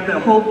that he had the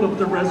hope of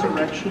the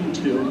resurrection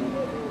too.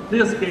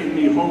 This gave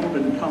me hope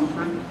and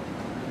comfort.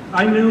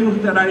 I knew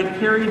that I had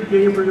carried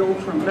Gabriel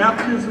from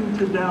baptism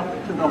to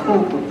death to the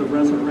hope of the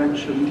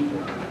resurrection,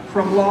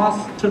 from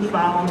lost to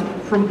found,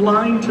 from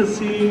blind to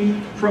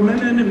seeing, from an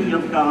enemy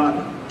of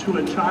God to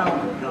a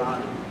child of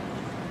God.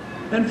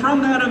 And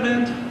from that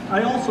event,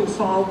 I also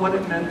saw what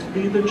it meant to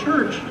be the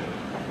church.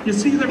 You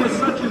see, there was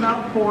such an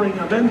outpouring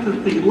of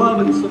empathy, love,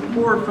 and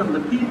support from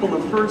the people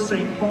of First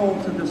St. Paul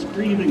to this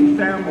grieving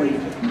family,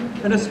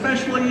 and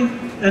especially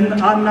an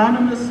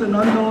anonymous and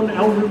unknown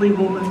elderly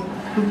woman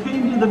who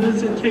came to the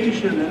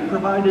visitation and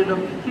provided a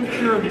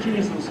picture of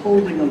Jesus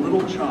holding a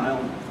little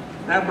child.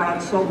 That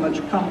brought so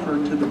much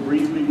comfort to the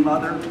grieving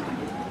mother.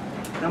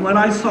 And when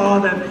I saw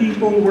that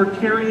people were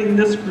carrying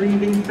this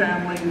grieving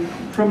family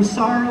from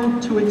sorrow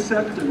to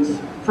acceptance,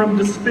 from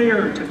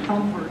despair to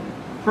comfort,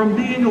 from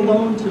being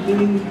alone to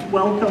being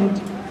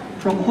welcomed,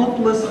 from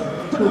hopeless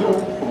to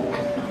hopeful.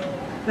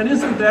 And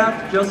isn't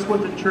that just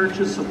what the church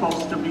is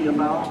supposed to be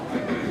about?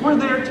 We're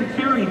there to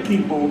carry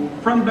people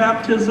from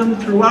baptism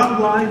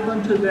throughout life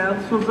unto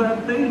death so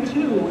that they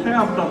too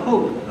have the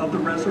hope of the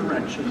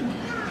resurrection.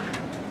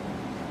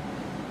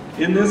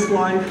 In this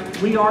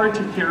life, we are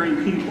to carry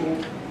people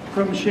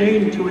from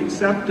shame to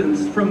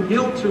acceptance, from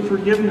guilt to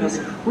forgiveness.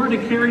 We're to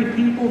carry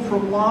people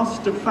from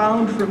lost to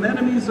found, from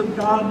enemies of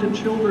God to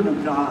children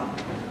of God.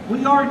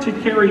 We are to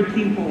carry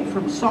people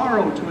from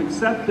sorrow to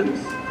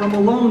acceptance, from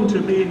alone to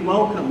being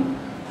welcomed,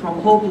 from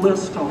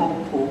hopeless to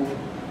hopeful.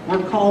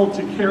 We're called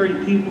to carry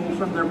people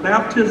from their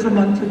baptism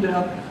unto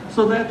death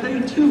so that they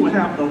too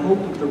have the hope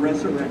of the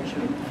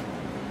resurrection.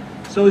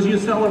 So as you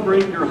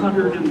celebrate your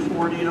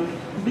 140th,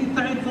 be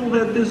thankful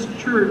that this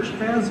church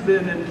has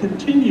been and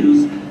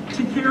continues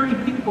to carry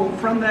people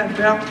from that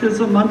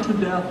baptism unto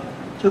death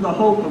to the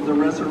hope of the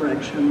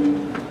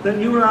resurrection. That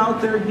you are out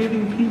there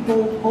giving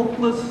people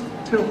hopeless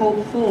to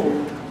hopeful,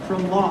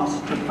 from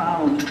lost to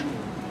found.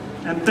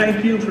 And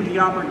thank you for the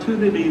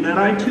opportunity that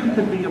I too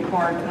could be a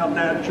part of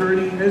that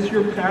journey as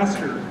your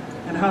pastor,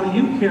 and how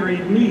you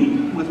carried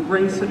me with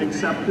grace and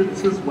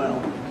acceptance as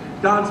well.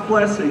 God's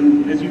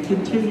blessing as you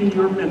continue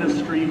your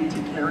ministry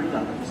to carry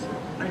others.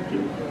 Thank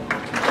you.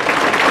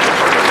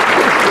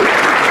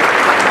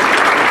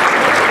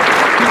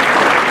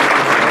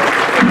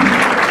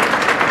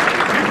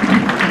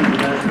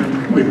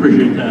 We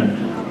appreciate that.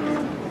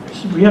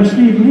 We have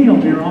Steve Neal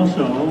here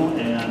also,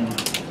 and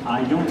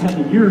I don't have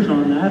the years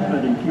on that,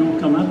 but if you'll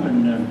come up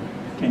and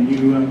can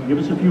you give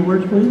us a few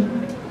words, please?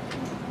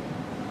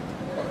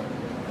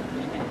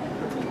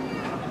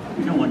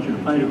 We don't want you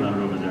to fight about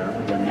it over there.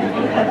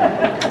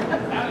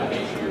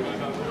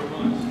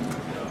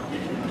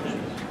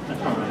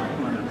 That's all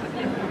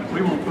right.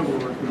 We won't put a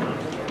word through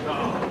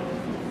that.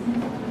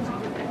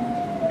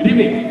 Good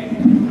evening.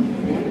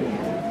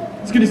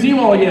 It's good to see you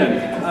all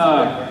again.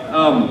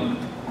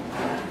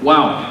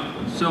 Wow.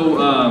 So,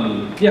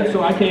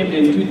 so I came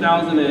in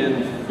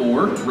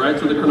 2004, right?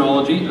 So the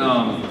chronology.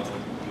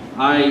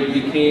 I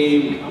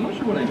became, I'm not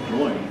sure when I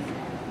joined.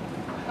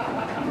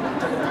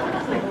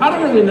 I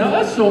don't really know.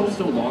 That's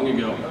so long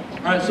ago.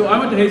 All right, so I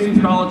went to Hastings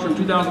College from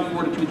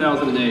 2004 to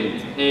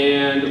 2008.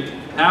 And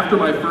after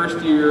my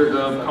first year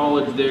of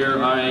college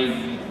there,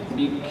 I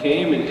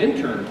became an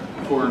intern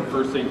for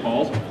First St.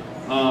 Paul's.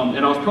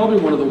 And I was probably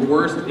one of the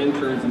worst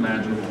interns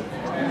imaginable.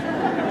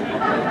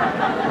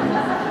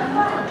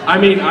 I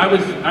mean,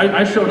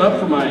 I showed up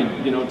for my,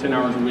 10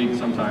 hours a week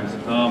sometimes.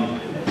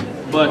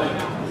 But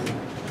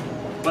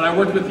I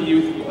worked with the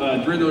youth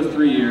during those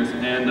 3 years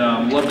and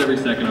loved every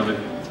second of it.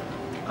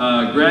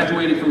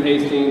 Graduated from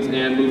Hastings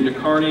and moved to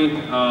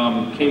Kearney.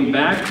 Came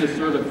back to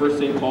serve at First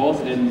St. Paul's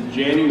in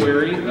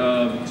January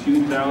of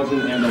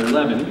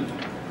 2011,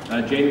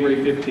 January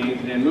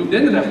 15th, and moved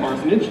into that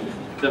parsonage,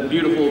 that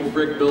beautiful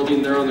brick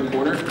building there on the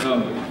corner.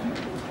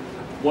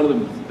 One of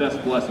the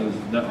best blessings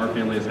that our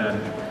family has had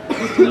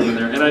was to live in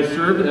there. And I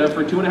served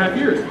for 2.5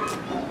 years.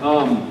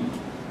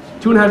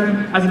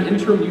 2.5 as an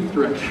interim youth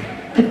director.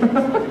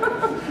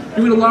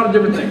 Doing a lot of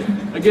different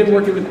things. Again,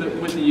 working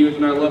with the youth,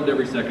 and I loved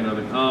every second of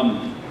it.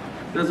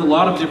 There's a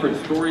lot of different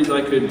stories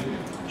I could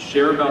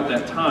share about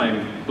that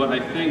time, but I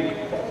think,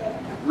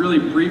 really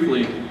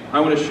briefly, I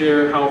want to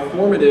share how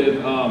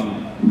formative,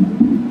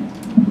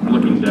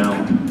 looking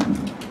down,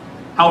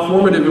 how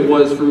formative it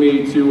was for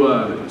me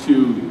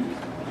to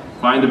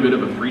find a bit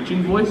of a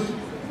preaching voice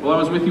while I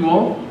was with you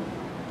all,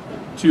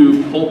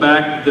 to pull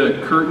back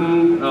the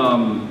curtain,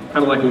 kind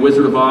of like a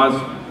Wizard of Oz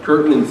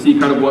curtain, and see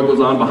kind of what goes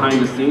on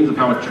behind the scenes of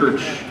how a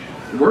church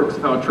works,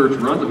 of how a church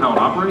runs, of how it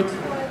operates,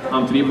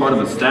 to be a part of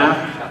a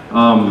staff,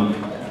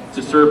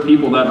 to serve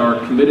people that are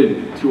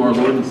committed to our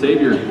Lord and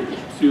Savior,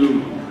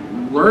 to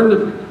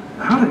learn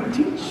how to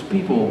teach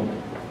people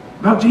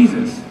about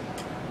Jesus.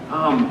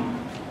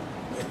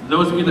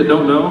 Those of you that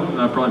don't know,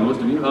 probably most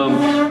of you,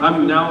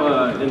 I'm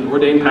now an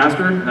ordained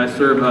pastor. I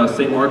serve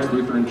St. Mark's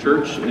Lutheran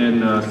Church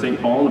in St.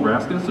 Paul,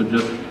 Nebraska, so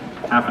just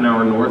half an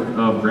hour north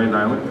of Grand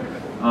Island.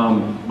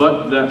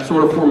 But that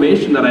sort of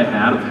formation that I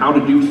had of how to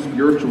do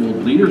spiritual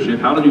leadership,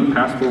 how to do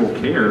pastoral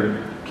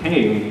care,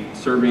 came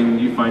serving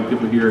you fine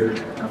people here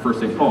at First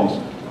St. Paul's.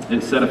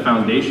 It set a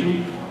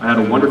foundation. I had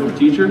a wonderful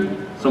teacher,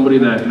 somebody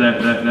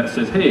that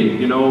says, hey,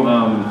 you know,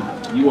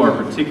 you are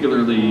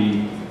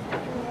particularly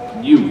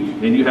you,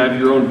 and you have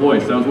your own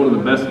voice. That was one of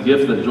the best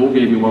gifts that Joel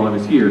gave me while I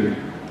was here,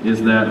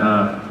 is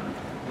that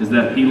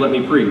he let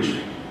me preach,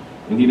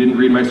 and he didn't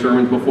read my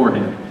sermons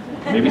beforehand.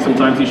 Maybe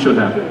sometimes he should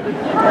have.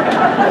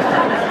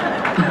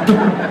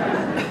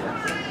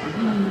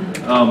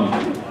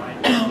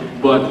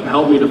 But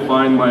helped me to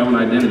find my own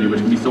identity, which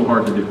can be so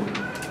hard to do.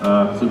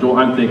 So Joel,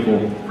 I'm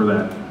thankful for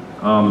that.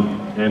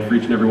 And for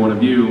each and every one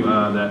of you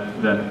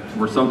that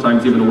were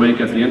sometimes even awake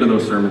at the end of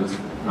those sermons.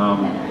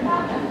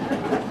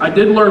 I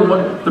did learn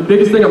the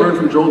biggest thing I learned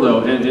from Joel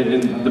though,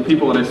 and the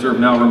people that I serve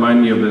now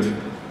remind me of this.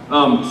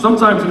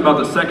 Sometimes in about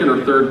the second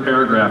or third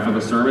paragraph of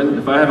a sermon,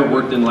 if I haven't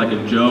worked in like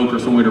a joke or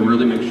some way to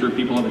really make sure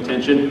people have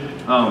attention,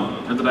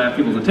 and that I have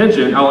people's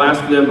attention, I'll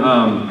ask them,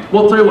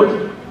 well, I'll tell you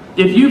what,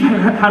 if you've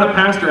had a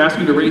pastor ask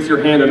you to raise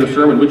your hand in a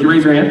sermon, would you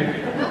raise your hand?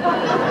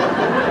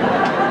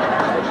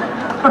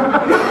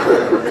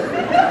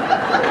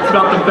 It's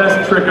about the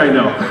best trick I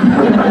know.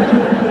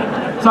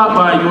 Taught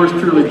by yours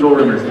truly, Joel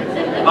Rivers.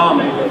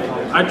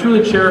 I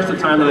truly cherish the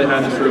time that I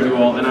had to serve you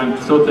all, and I'm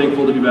so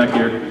thankful to be back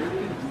here.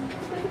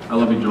 I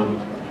love you, Joel.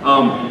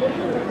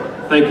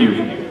 Thank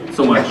you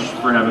so much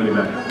for having me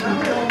back.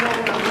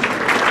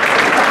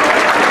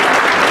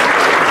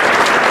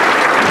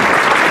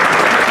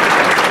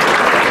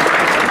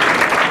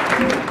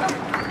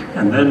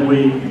 And then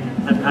we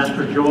had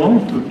Pastor Joel,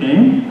 who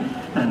came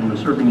and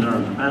was serving as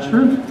our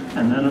pastor.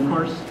 And then, of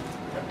course,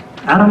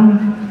 Adam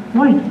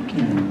White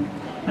came.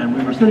 And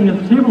we were sitting at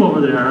the table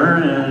over there,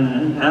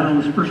 and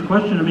Adam's first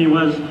question to me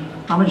was,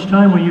 how much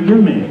time will you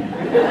give me?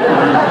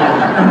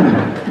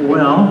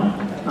 Well,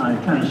 I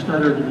kind of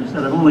stuttered and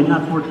said, I've only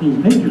got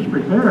 14 pages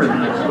prepared,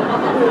 and so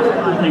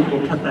I think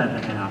we'll cut that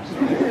in half.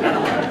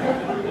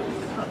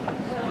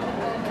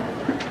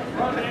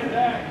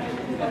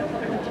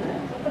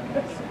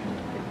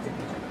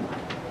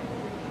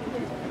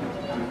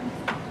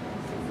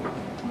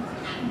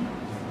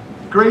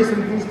 Grace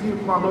and peace to you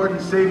from our Lord and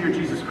Savior,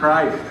 Jesus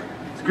Christ.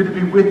 It's good to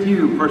be with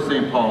you, First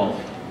St. Paul's.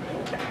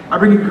 I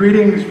bring you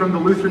greetings from the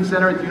Lutheran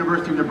Center at the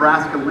University of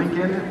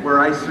Nebraska-Lincoln, where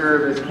I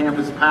serve as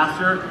campus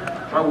pastor.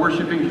 Our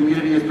worshiping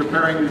community is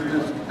preparing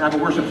to have a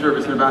worship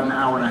service in about an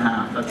hour and a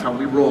half. That's how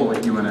we roll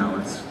at UNL.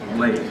 It's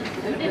late.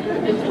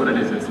 That's what it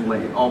is. It's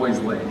late. Always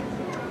late.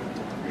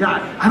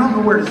 Yeah, I don't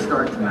know where to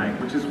start tonight,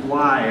 which is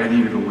why I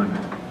needed a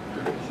limit.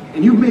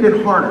 And you've made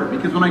it harder,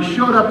 because when I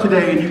showed up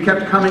today and you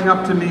kept coming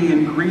up to me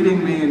and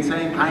greeting me and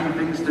saying kind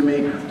things to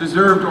me,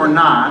 deserved or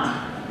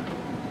not,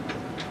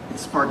 it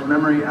sparked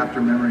memory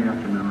after memory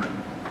after memory.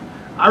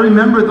 I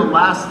remember the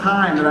last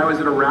time that I was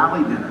at a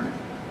rally dinner.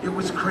 It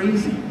was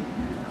crazy.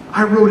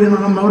 I rode in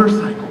on a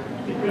motorcycle.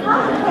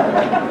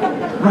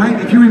 Right?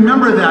 If you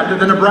remember that,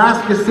 the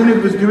Nebraska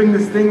Synod was doing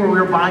this thing where we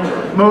were buying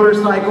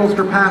motorcycles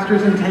for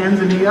pastors in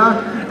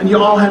Tanzania, and you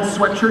all had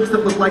sweatshirts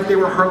that looked like they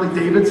were Harley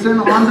Davidson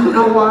on them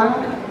for a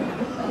while.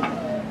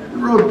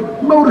 We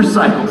rode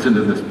motorcycles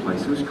into this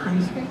place. It was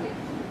crazy.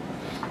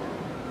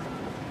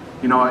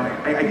 You know,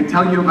 I can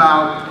tell you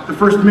about the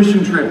first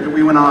mission trip that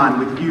we went on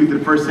with youth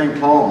at First St.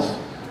 Paul's.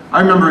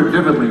 I remember it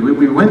vividly.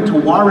 We went to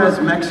Juarez,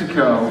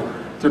 Mexico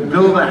to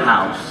build a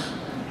house,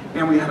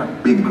 and we had a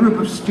big group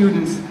of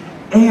students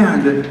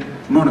and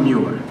Mona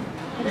Mueller,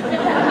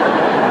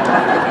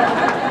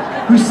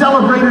 who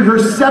celebrated her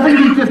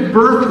 75th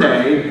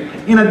birthday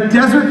in a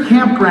desert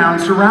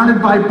campground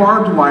surrounded by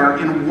barbed wire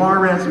in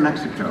Juarez,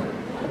 Mexico.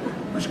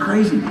 It was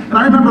crazy. And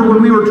I remember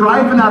when we were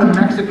driving out of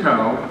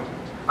Mexico,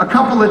 a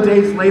couple of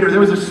days later, there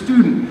was a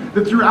student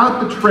that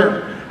throughout the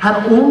trip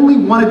had only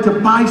wanted to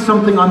buy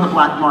something on the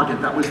black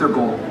market. That was their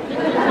goal.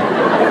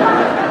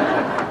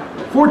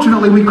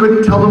 Fortunately, we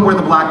couldn't tell them where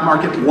the black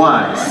market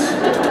was.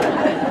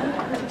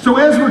 So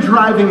as we're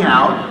driving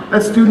out,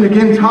 that student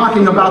again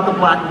talking about the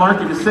black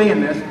market is saying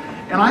this,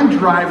 and I'm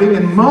driving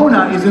and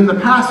Mona is in the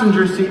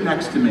passenger seat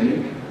next to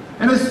me.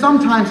 And as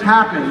sometimes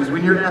happens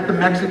when you're at the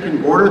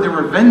Mexican border, there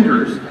were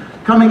vendors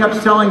coming up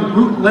selling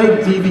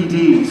bootleg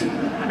DVDs.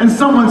 And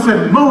someone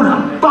said,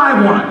 Mona, buy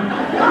one.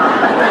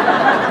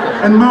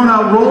 And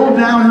Mona rolled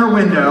down her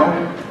window,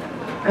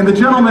 and the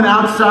gentleman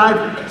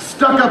outside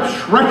stuck up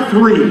Shrek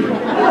 3.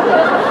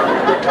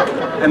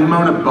 And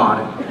Mona bought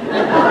it.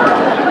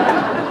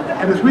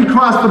 And as we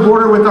crossed the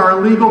border with our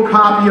illegal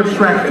copy of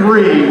Shrek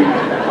 3,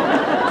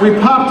 we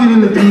popped it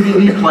in the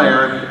DVD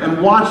player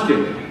and watched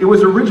it. It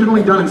was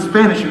originally done in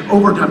Spanish and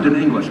overdubbed in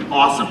English.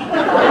 Awesome.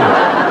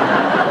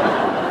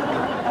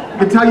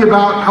 I can tell you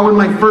about how when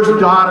my first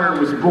daughter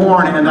was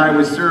born and I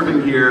was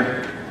serving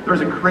here, there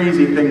was a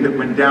crazy thing that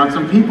went down.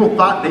 Some people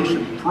thought they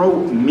should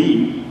throw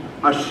me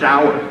a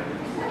shower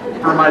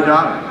for my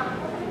daughter.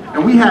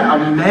 And we had a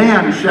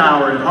man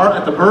shower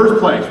at the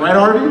birthplace, right,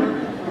 Harvey?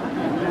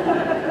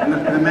 And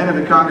the men of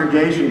the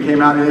congregation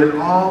came out and did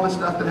all the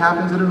stuff that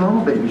happens at a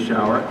normal baby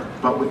shower,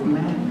 but with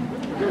men.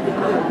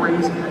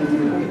 Crazy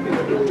idea.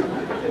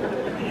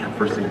 Man,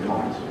 for St.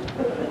 Paul's.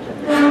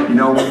 You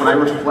know, when I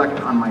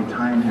reflect on my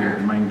time here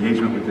and my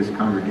engagement with this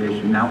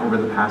congregation, now over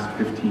the past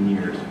 15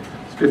 years,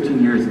 it's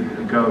 15 years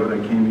ago that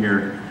I came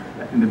here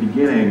in the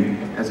beginning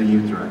as a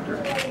youth director.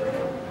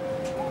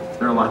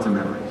 There are lots of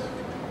memories.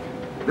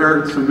 There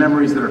are some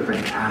memories that are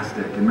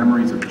fantastic and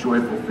memories of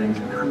joyful things,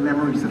 and there are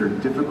memories that are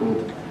difficult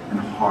and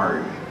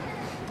hard.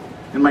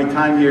 In my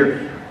time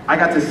here, I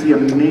got to see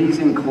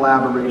amazing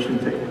collaboration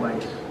take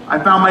place. I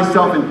found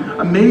myself in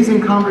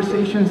amazing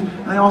conversations,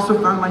 and I also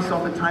found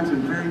myself at times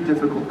in very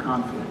difficult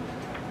conflict.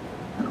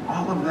 And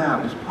all of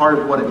that was part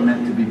of what it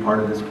meant to be part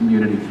of this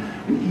community.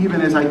 And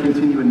even as I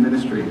continue in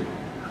ministry,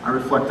 I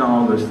reflect on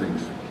all those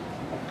things.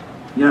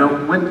 You know,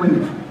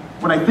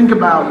 when I think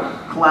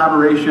about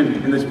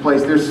collaboration in this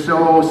place, there's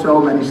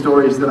so many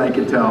stories that I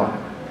could tell.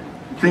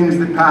 Things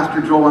that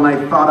Pastor Joel and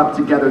I thought up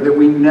together that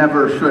we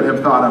never should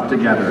have thought up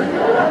together.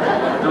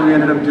 That we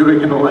ended up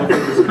doing in the life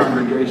of this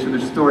congregation.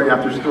 There's story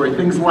after story.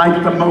 Things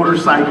like the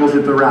motorcycles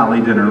at the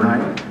rally dinner,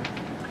 right?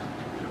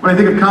 When I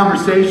think of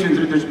conversations,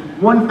 there's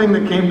one thing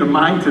that came to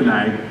mind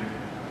tonight.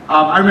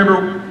 I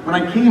remember when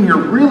I came here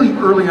really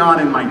early on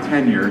in my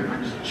tenure, I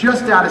was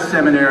just out of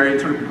seminary,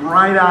 sort of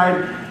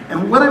bright-eyed.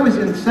 And when I was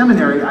in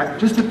seminary,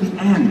 just at the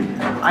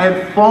end, I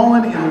had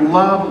fallen in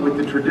love with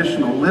the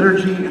traditional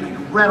liturgy, and I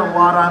read a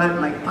lot on it,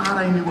 and I thought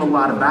I knew a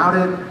lot about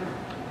it.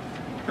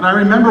 And I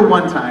remember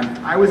one time,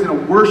 I was in a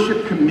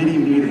worship committee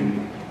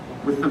meeting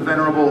with the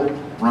Venerable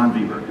Ron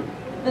Weber,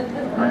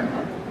 right?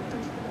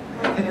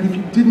 And if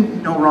you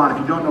didn't know Ron,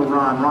 if you don't know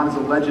Ron is a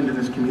legend in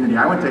this community.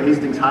 I went to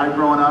Hastings High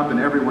growing up, and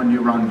everyone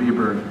knew Ron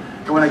Weber.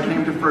 And when I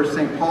came to First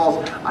St.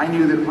 Paul's, I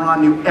knew that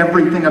Ron knew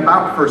everything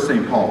about First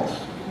St. Paul's.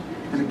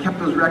 And he kept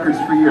those records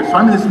for years. So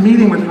I'm in this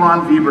meeting with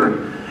Ron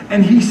Weber,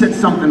 and he said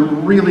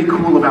something really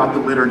cool about the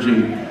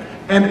liturgy.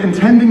 And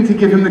intending to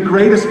give him the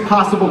greatest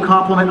possible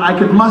compliment I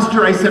could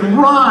muster, I said,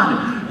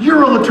 "Ron,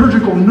 you're a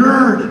liturgical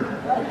nerd."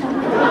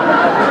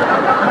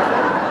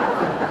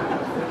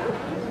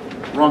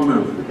 Wrong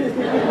move.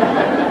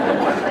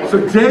 So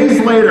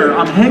days later,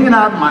 I'm hanging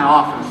out in my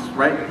office,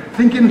 right,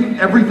 thinking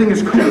everything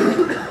is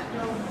cool.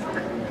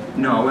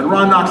 No, and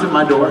Ron knocks at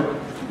my door.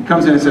 He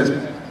comes in and says,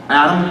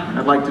 "Adam,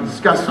 I'd like to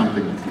discuss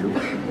something with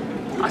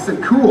you." I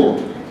said,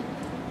 "Cool."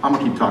 I'm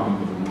gonna keep talking a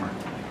little bit more.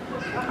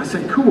 I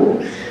said,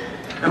 "Cool."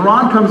 And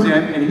Ron comes in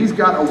and he's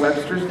got a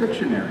Webster's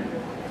dictionary.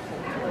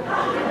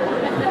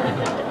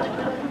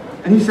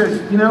 And he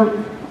says, "You know,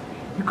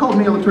 you called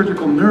me a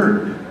liturgical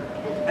nerd."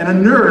 And a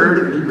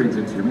nerd, he reads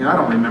it to me, I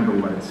don't remember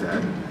what it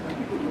said,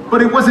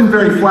 but it wasn't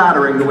very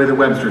flattering the way that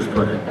Webster's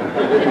put it.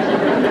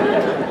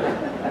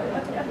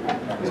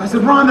 So I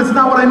said, "Ron, that's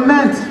not what I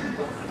meant.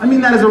 I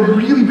mean that is a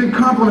really big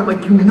compliment,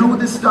 like you know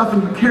this stuff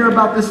and you care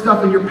about this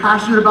stuff and you're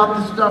passionate about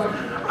this stuff.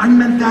 I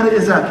meant that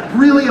as a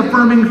really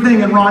affirming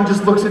thing." And Ron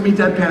just looks at me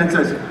deadpan and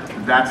says,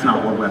 "That's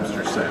not what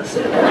Webster says."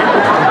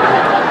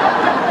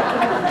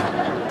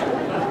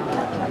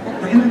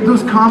 In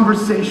those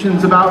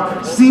conversations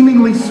about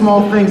seemingly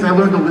small things, I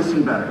learned to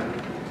listen better.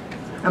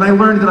 And I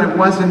learned that I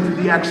wasn't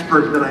the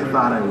expert that I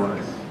thought I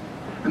was.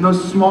 And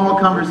those small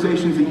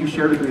conversations that you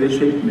shared with me, they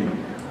shaped me.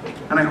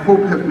 And I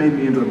hope have made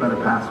me into a better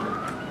pastor.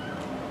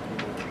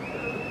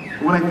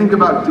 When I think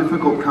about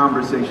difficult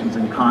conversations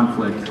and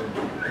conflict,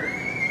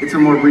 it's a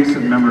more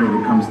recent memory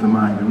that comes to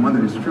mind, and one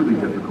that is truly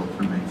difficult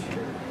for me.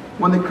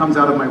 One that comes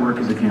out of my work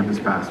as a campus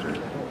pastor.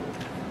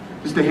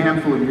 Just a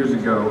handful of years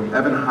ago,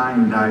 Evan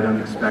Hine died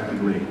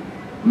unexpectedly,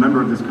 a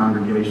member of this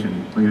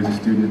congregation when he was a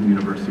student at the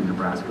University of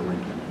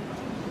Nebraska-Lincoln.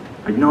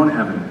 I'd known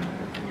Evan.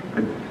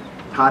 I'd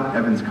taught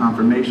Evan's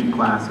confirmation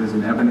classes,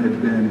 and Evan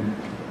had been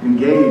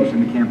engaged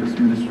in the campus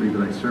ministry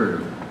that I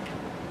served.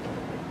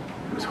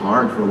 It was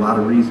hard for a lot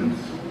of reasons.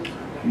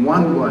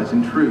 One was,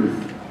 in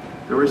truth,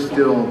 there were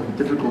still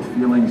difficult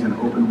feelings and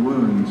open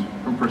wounds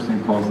from First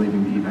St. Paul's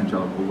leaving the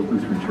evangelical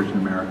Lutheran Church in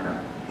America.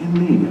 In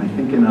me, and I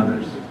think in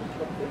others.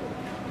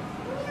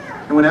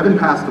 And when Evan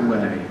passed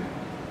away,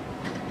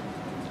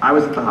 I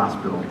was at the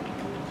hospital.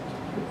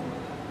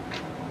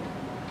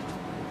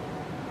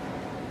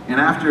 And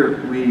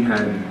after we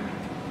had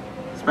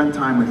spent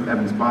time with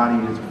Evan's body,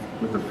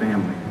 with the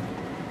family,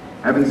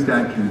 Evan's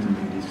dad came to me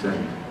and he said,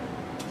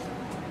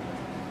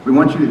 "We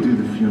want you to do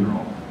the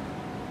funeral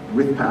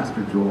with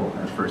Pastor Joel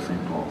at First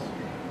St. Paul's.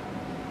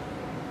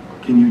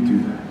 Can you do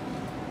that?"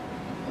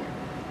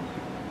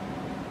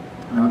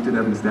 And I looked at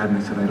Evan's dad and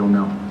I said, "I don't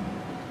know.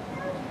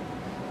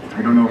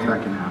 I don't know if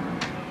that can happen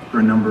for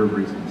a number of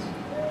reasons.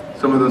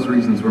 Some of those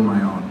reasons were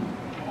my own."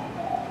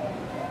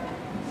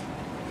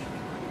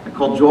 I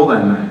called Joel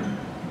that night.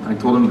 I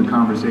told him the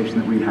conversation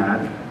that we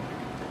had.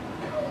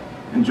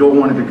 And Joel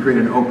wanted to create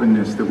an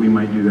openness that we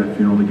might do that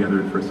funeral together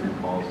at First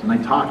St. Paul's. And I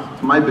talked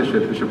to my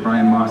bishop, Bishop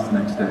Brian Moss, the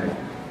next day.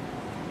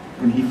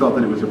 And he felt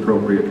that it was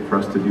appropriate for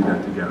us to do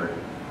that together.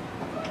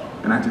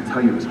 And I have to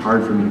tell you, it was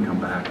hard for me to come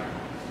back.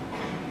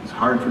 It was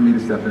hard for me to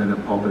step into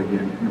that pulpit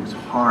again. And it was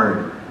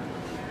hard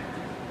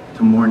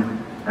to mourn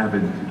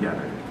Evan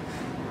together.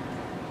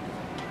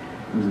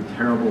 It was a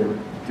terrible,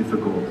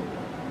 difficult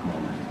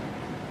moment.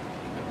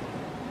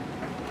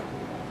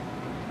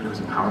 but it was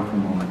a powerful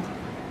moment.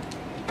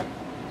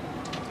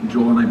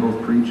 Joel and I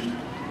both preached.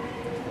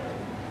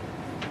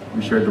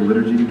 We shared the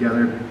liturgy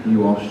together, and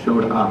you all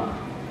showed up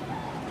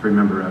to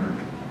remember Evan.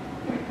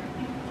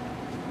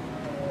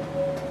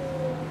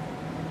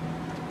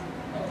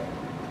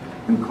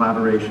 In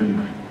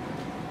collaboration,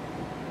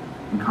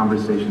 in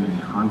conversation, in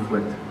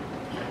conflict,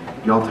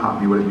 y'all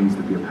taught me what it means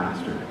to be a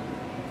pastor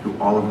through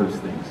all of those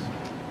things.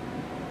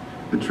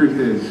 The truth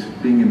is,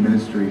 being in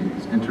ministry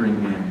is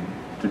entering in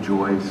to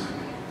joys,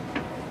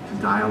 to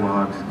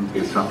dialogues, and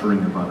to the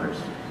suffering of others.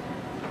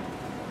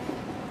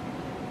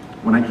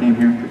 When I came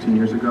here 15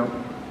 years ago,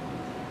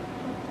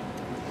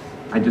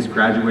 I just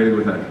graduated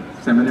with a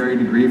seminary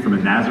degree from a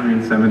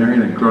Nazarene seminary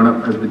and a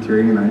grown-up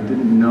Presbyterian, and I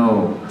didn't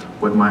know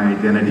what my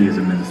identity as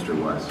a minister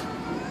was.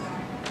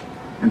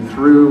 And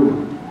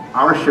through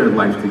our shared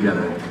life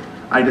together,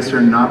 I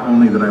discerned not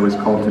only that I was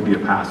called to be a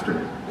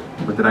pastor,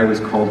 but that I was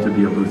called to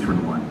be a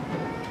Lutheran one.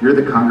 You're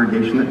the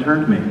congregation that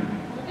turned me.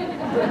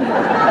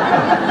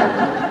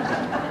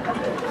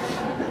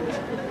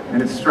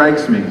 And it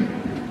strikes me,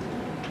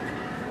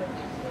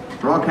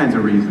 for all kinds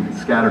of reasons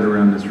scattered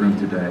around this room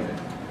today,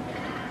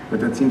 but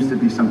that seems to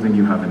be something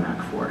you have a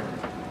knack for.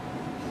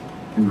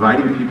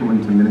 Inviting people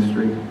into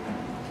ministry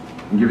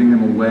and giving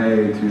them a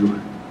way to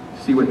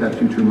see what that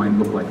future might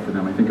look like for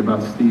them. I think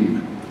about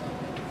Steve,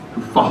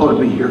 who followed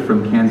me here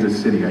from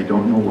Kansas City. I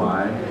don't know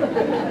why.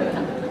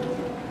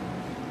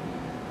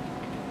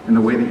 And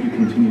the way that you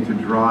continue to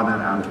draw that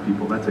out of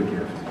people, that's a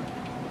gift.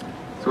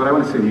 So what I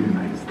want to say to you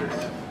tonight is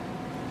this.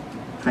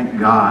 Thank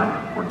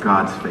God for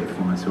God's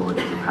faithfulness over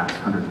the past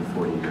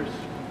 140 years.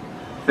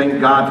 Thank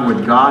God for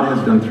what God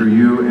has done through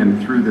you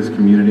and through this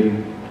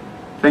community.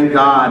 Thank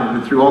God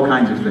that through all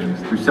kinds of things,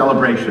 through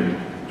celebration,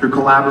 through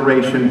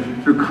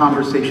collaboration, through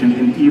conversation,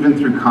 and even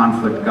through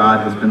conflict,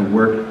 God has been at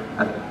work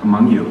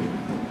among you.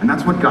 And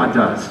that's what God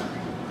does.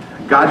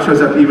 God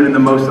shows up even in the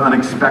most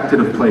unexpected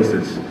of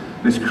places.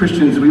 And as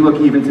Christians, we look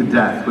even to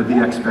death with the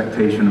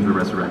expectation of the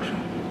resurrection.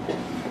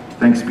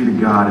 Thanks be to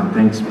God, and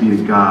thanks be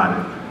to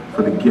God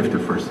for the gift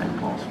of First St.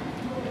 Paul's.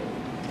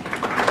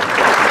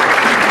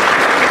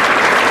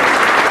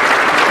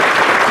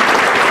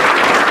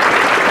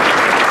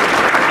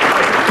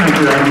 Thank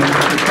you, Adam.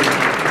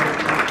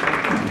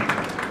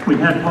 We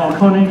had Paul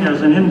Koenig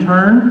as an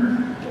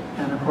intern,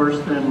 and of course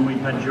then we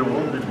had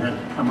Joel that had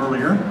come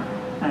earlier.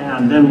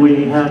 And then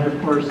we had,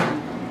 of course,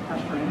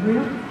 Pastor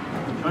Andrea,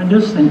 who joined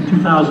us in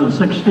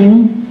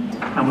 2016.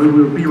 And we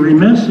would be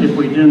remiss if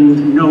we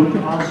didn't note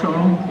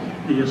also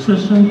the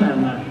assistant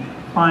and the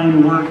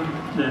fine work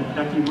that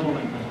Becky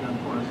Bowling has done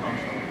for us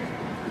also.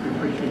 We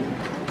appreciate it.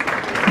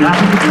 Now,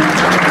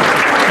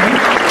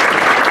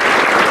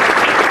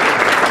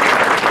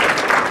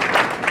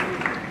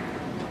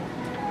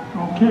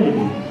 okay,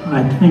 I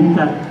think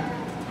that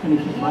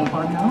finishes my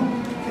part now.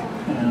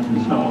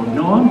 And so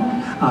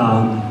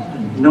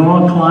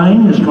Noah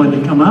Klein is going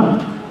to come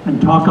up and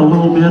talk a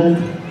little bit.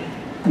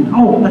 And,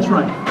 oh, that's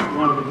right. You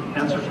wanted the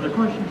answers to the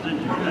questions,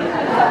 didn't you?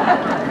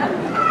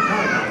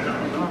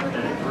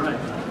 Okay, all right.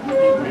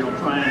 We'll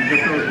try and get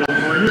those done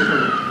for you. So,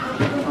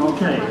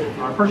 okay,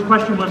 our first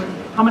question was,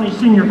 how many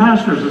senior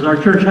pastors does our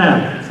church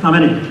have? How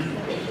many?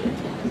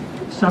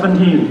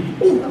 17.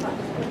 17.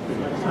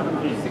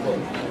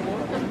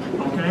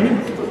 Okay,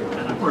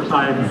 and of course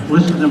I've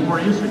listed them for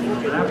you, so you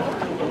know that.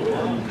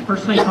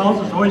 First St.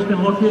 Paul's has always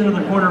been located on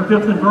the corner of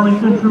 5th and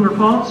Burlington, true or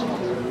false?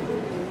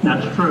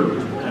 That's true.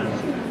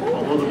 Yes.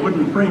 Although the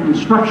wooden frame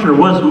structure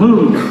was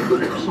moved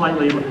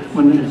slightly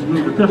when it was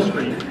moved to 5th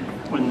Street,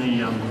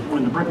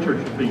 when the brick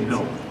church was being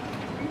built.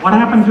 What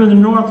happened to the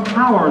north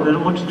tower that it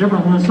looks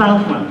different from the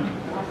south one?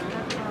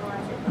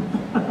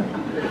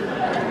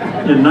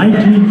 In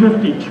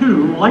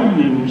 1952,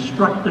 lightning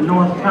struck the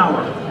north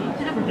tower.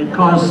 It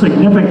caused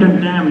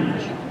significant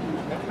damage.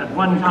 At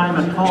one time,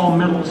 a tall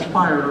metal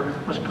spire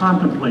was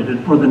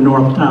contemplated for the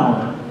north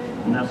tower.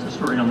 And that's the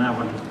story on that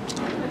one.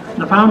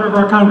 The founder of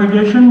our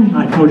congregation,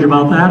 I told you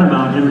about that,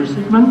 about Henry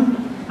Siegman,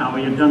 how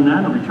he had done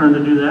that and returned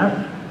to do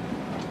that.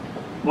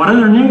 What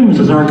other names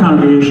does our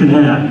congregation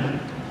have?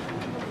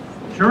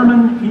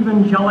 German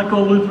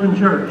Evangelical Lutheran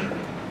Church,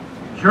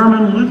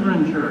 German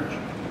Lutheran Church,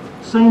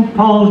 St.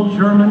 Paul's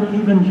German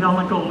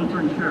Evangelical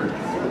Lutheran Church,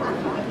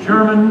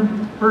 German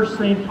First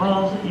St.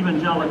 Paul's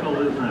Evangelical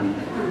Lutheran,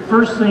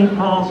 First St.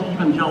 Paul's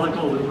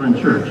Evangelical Lutheran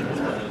Church.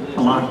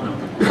 A lot of them.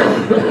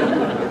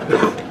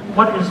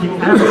 What is the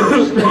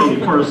average stay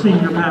for a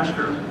senior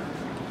pastor?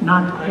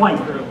 Not quite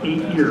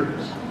 8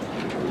 years.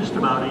 Just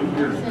about 8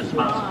 years. It's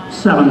about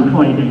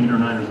 7.8 or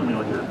 9 or something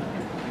like that.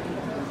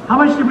 How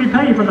much did we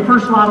pay for the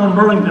first lot on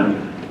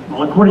Burlington?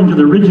 Well, according to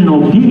the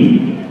original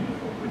deed,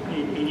 we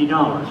paid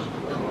 $80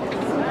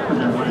 for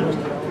that land.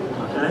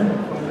 Okay?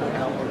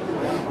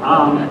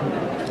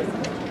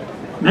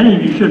 Many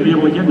of you should be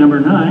able to get number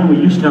 9. We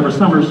used to have a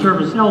summer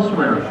service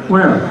elsewhere.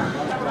 Where?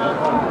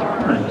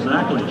 Right,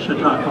 exactly,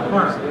 Chautauqua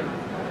Park.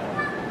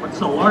 What's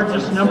the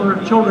largest number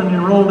of children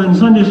enrolled in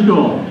Sunday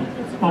school?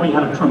 Well, we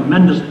had a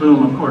tremendous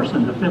boom, of course,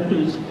 in the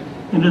 50s,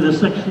 into the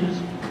 60s.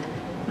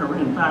 There were,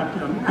 in fact,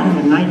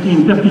 in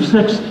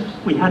 1956,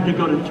 we had to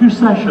go to 2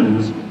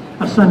 sessions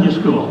of Sunday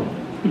school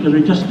because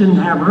we just didn't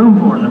have room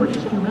for them. There were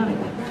just too many.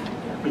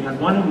 We had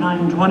one at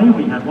 9:20,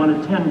 we had one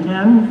at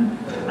 10:10,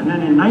 and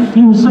then in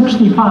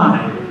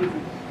 1965,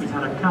 we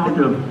had a count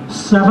of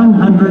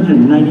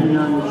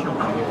 799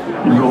 children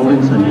enrolled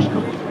in Sunday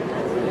school.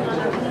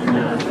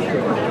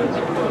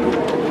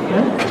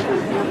 Okay?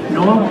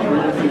 Noah?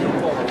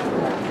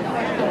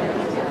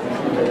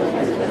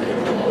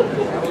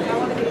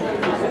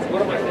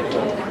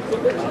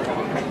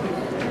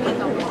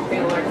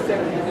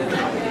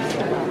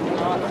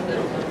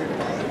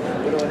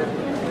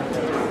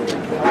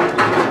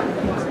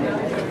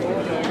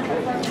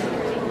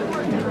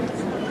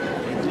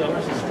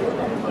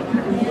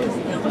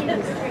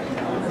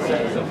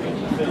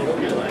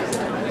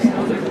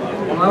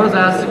 Well, I was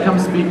asked to come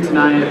speak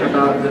tonight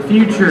about the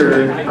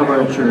future of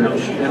our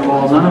church, and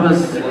while none of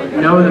us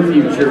know the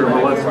future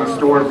or what's in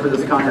store for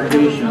this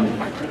congregation,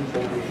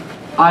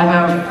 I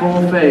have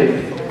full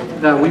faith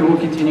that we will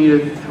continue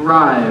to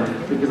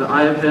thrive because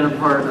I have been a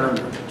part of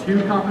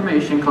 2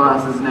 confirmation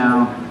classes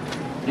now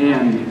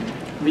and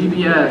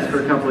VBS for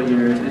a couple of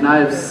years, and I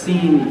have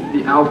seen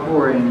the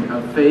outpouring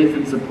of faith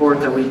and support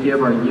that we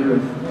give our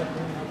youth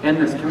in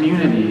this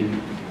community,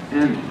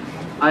 and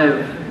I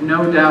have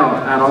no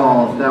doubt at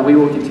all that we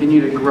will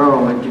continue to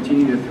grow and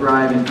continue to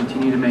thrive and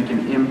continue to make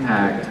an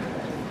impact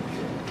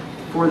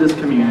for this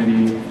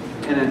community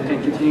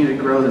and continue to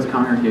grow this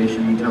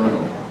congregation in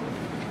total.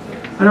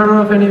 I don't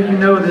know if any of you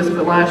know this,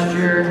 but last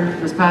year,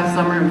 this past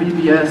summer in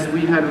VBS,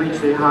 we had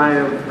reached a high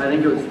of, I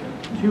think it was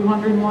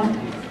 201?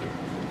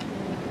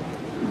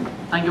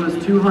 I think it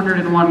was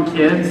 201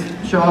 kids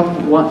show up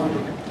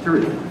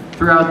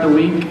throughout the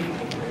week,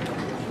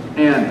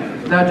 and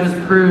that just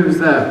proves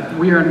that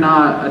we are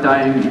not a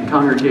dying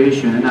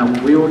congregation and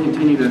that we will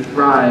continue to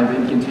thrive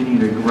and continue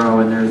to grow,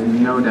 and there's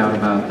no doubt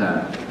about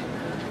that.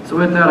 So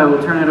with that, I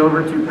will turn it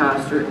over to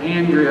Pastor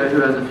Andrea,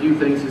 who has a few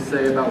things to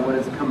say about what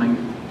is coming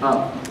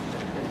up.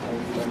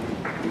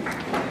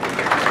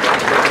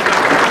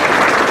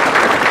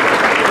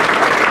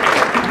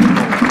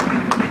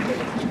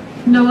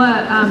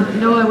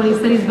 Noah, when he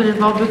said he's been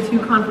involved with 2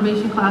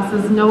 confirmation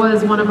classes, Noah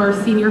is one of our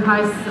senior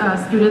high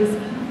students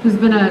who's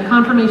been a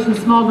confirmation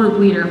small group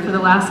leader for the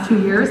last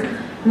 2 years.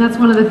 And that's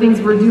one of the things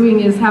we're doing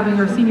is having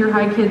our senior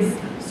high kids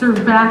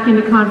serve back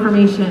into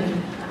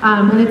confirmation.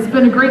 And it's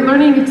been a great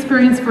learning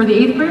experience for the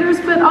 8th graders,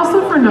 but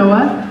also for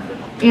Noah.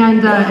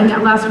 And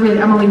last year we had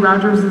Emily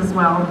Rogers as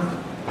well.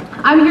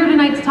 I'm here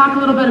tonight to talk a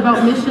little bit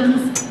about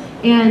missions.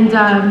 And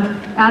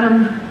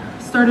Adam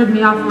started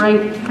me off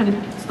right, kind of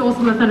stole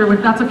some of the thunder,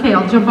 but that's okay,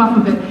 I'll jump off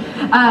of it.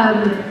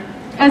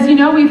 As you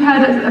know, we've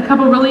had a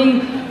couple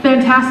really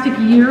fantastic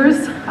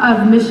years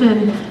of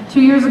mission.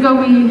 2 years ago,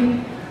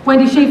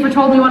 Wendy Schaefer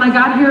told me when I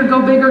got here,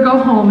 go big or go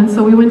home, and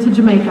so we went to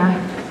Jamaica,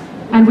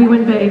 and we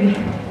went big.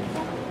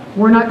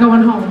 We're not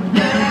going home.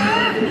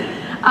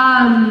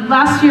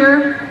 Last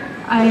year,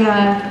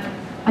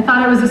 I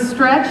thought it was a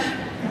stretch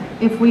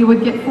if we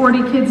would get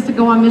 40 kids to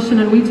go on mission,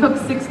 and we took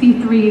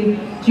 63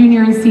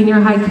 junior and senior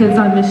high kids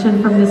on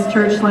mission from this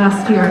church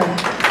last year.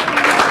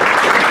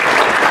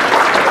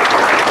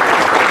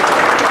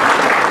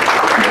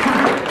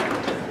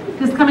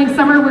 This coming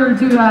summer, we're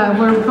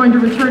going to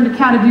return to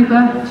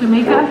Catadupa,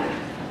 Jamaica,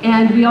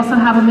 and we also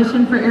have a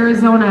mission for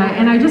Arizona.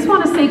 And I just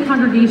want to say,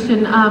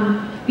 congregation,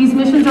 these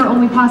missions are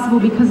only possible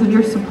because of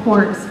your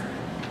support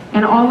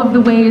and all of the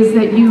ways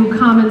that you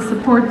come and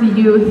support the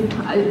youth.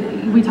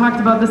 We talked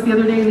about this the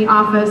other day in the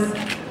office.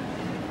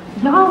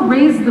 Y'all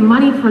raised the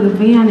money for the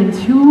van in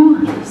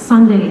 2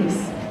 Sundays.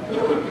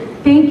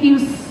 Thank you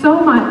so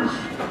much.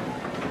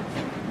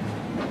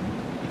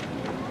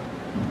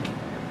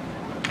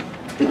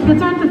 The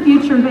kids aren't the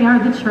future, they are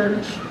the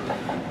church.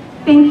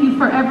 Thank you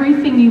for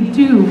everything you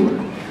do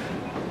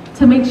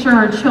to make sure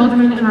our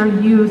children and our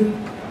youth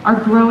are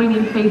growing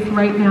in faith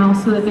right now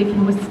so that they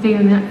can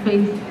withstand that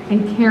faith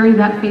and carry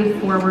that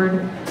faith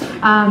forward.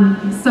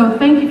 So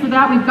thank you for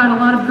that. We've got a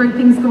lot of great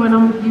things going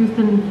on with youth,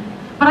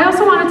 but I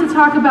also wanted to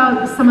talk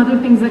about some other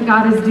things that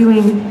God is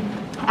doing.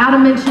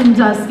 Adam mentioned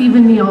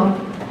Stephen Neal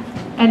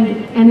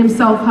and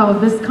himself, how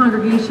this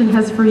congregation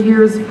has for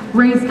years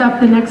raised up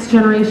the next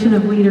generation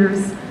of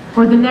leaders,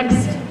 or the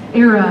next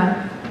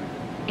era.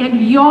 And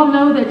you all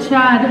know that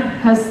Chad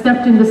has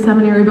stepped into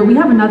seminary, but we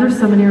have another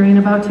seminarian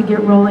about to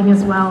get rolling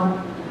as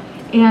well.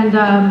 And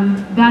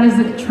that is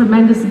a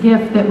tremendous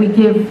gift that we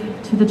give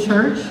to the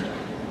church,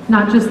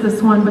 not just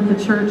this one, but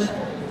the church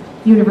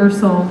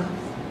universal.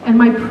 And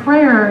my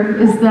prayer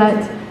is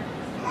that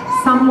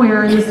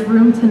somewhere in this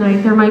room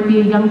tonight, there might be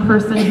a young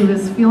person who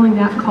is feeling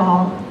that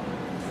call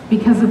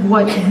because of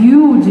what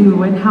you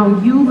do and how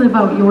you live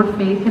out your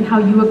faith and how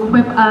you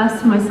equip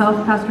us,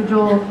 myself, Pastor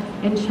Joel,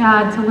 and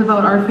Chad, to live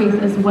out our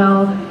faith as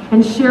well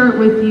and share it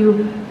with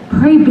you.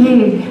 Pray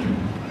big.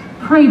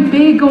 Pray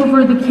big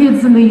over the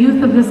kids and the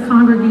youth of this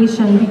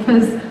congregation,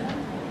 because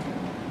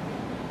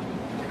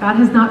God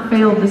has not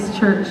failed this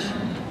church,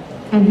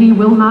 and He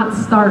will not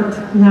start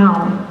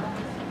now.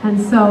 And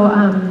so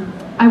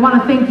I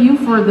want to thank you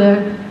for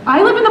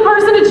I live in the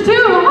parsonage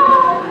too!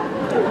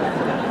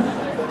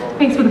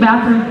 Thanks for the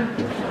bathroom.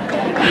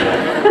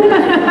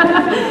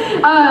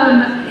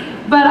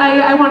 But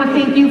I want to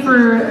thank you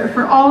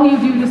for all you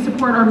do to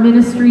support our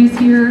ministries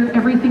here,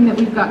 everything that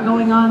we've got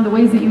going on, the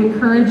ways that you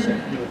encourage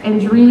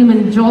and dream.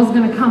 And Joel's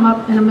going to come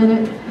up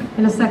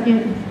in a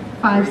second,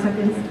 5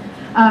 seconds,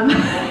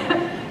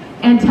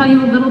 and tell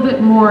you a little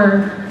bit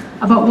more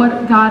about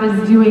what God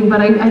is doing.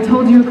 But I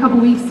told you a couple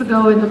weeks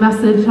ago in the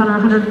message on our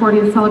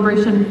 140th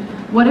celebration,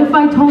 what if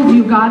I told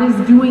you God is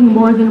doing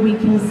more than we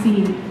can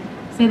see?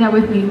 Say that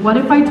with me. What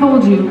if I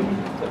told you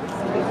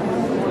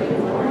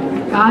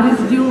God is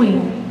doing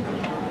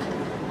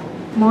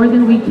more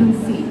than we can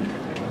see?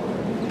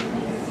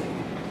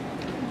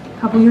 A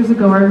couple years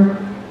ago,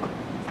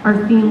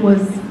 our theme was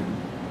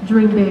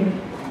Dream Big.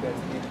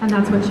 And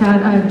that's what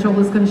Joel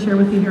is going to share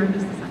with you here in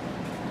just a second.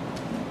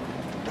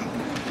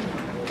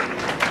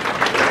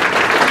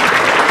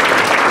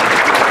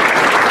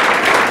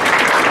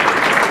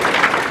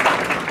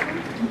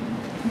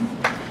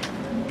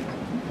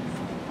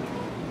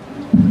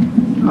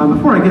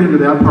 Before I get into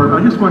that part,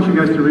 I just want you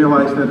guys to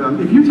realize that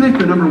if you take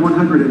the number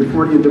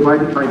 140 and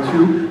divide it by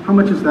 2, how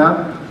much is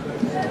that?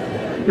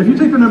 If you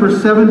take the number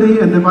 70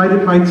 and divide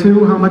it by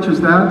 2, how much is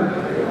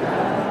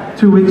that?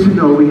 2 weeks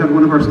ago, we had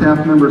one of our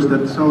staff members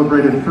that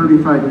celebrated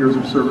 35 years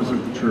of service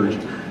at the church.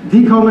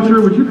 Dee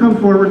Comacher, would you come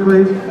forward,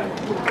 please?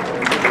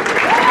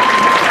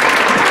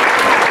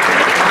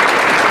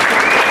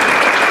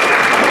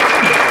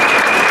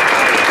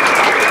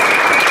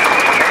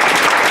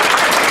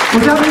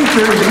 With that being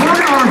said,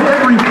 one of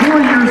every 4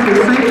 years that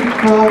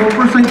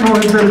First St. Paul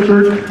has been a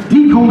church,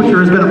 Dee Comacher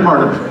has been a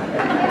part of it.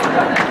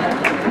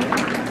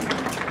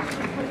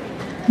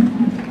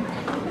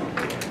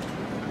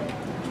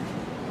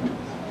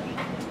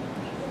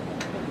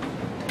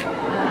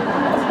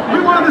 We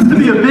want this to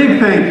be a big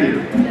thank you.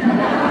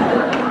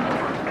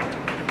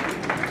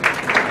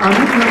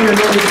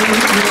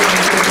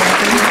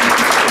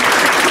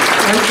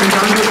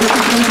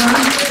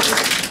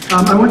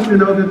 I want you to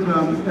know that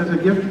as a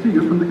gift to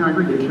you from the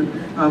congregation,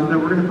 that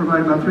we're going to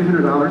provide about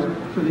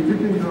 $300 so that you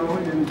can go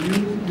and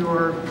use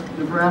your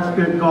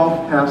Nebraska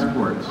golf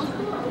passports.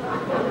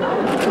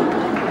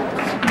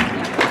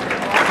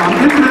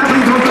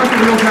 Incidentally, those aren't the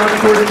real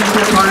passports. You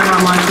can't buy them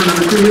online for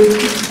another 2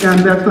 weeks, and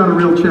that's not a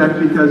real check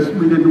because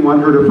we didn't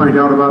want her to find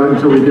out about it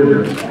until we did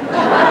this.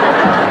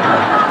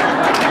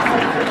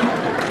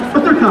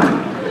 But they're coming.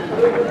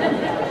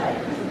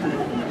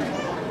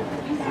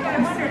 I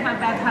wondered how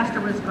bad Pastor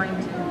was going to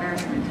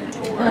embarrass me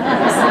today.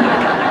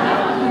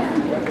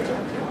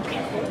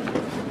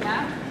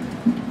 Yeah?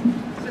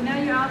 So now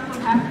you also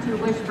have to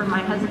wish for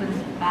my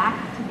husband's back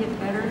to get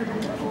better than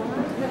before.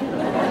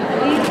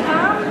 Please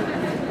come.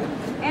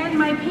 And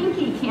my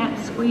pinky can't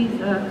squeeze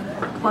a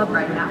club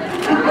right now.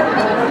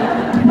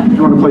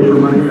 You want to play for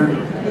money then?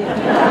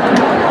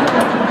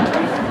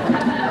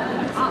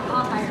 I'll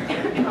hire you.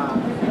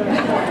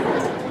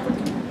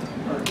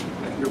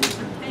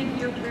 Thank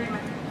you very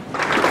much.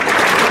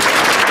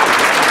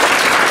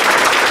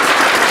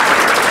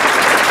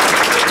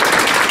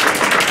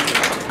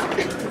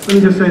 Let me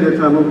just say that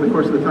over the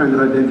course of the time that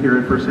I've been here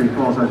at First St.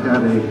 Paul's, I've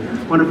had a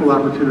wonderful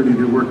opportunity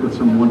to work with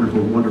some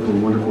wonderful, wonderful,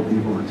 wonderful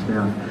people on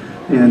staff.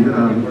 And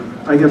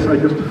I guess I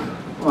just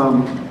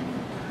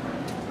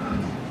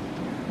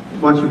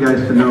want you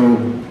guys to know,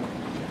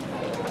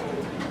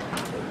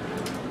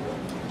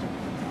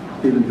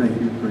 Stephen, thank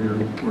you for your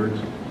words.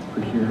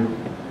 Appreciate it.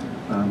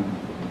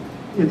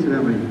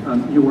 Incidentally,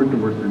 you weren't the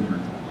worst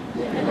intern.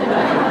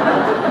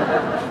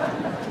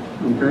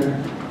 Okay?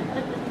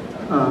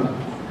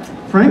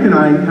 Frank and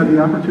I had the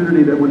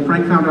opportunity that when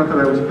Frank found out that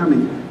I was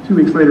coming, 2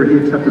 weeks later he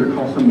accepted a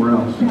call somewhere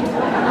else.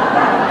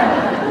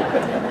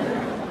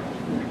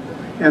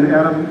 And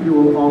Adam, you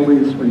will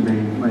always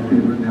remain my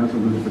favorite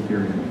Nazarene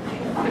Presbyterian.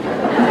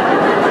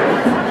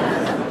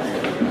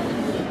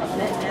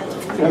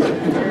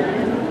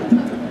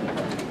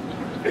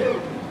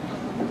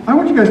 I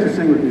want you guys to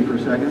sing with me for a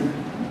second.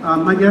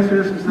 My guess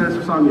is that it's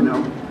a song you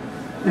know.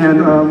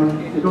 And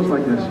it goes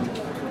like this.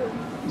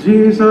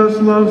 Jesus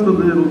loves the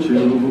little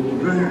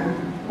children,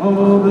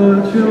 all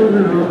the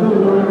children of the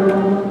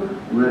world.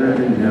 Red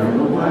and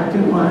yellow, black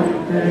and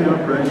white, they are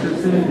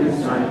precious in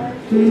His sight.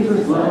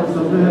 Jesus loves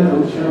the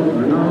little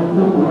children of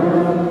the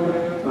world.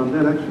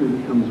 That actually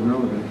becomes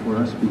relevant for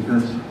us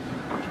because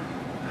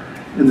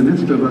in the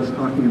midst of us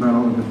talking about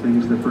all of the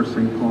things that First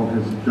St. Paul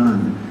has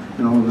done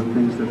and all of the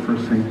things that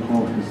First St.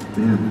 Paul has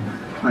been,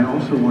 I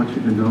also want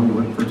you to know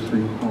what First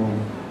St. Paul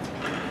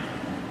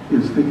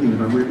is thinking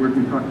about. We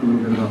talked a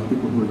little bit about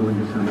people who are going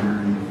to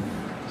seminary,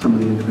 some of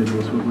the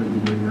individuals who are going to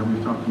be doing that.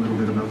 We've talked a little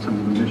bit about some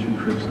of the mission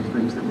trips and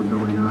things that were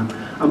going on.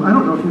 I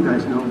don't know if you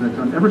guys know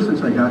that ever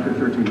since I got here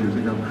 13 years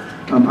ago,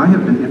 I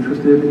have been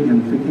interested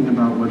in thinking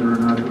about whether or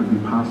not it would be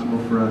possible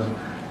for us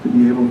to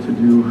be able to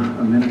do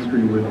a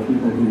ministry with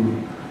people who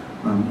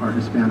are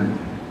Hispanic.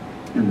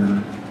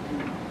 And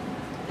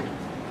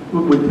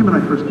when Kim and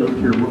I first moved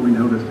here, what we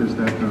noticed is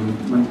that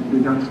when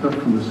we got stuff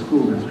from the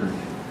school district,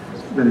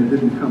 that it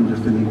didn't come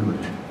just in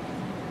English.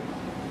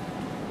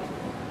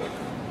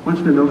 I want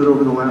you to know that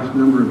over the last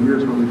number of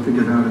years, what we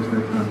figured out is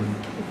that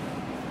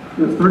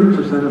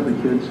 30% of the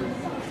kids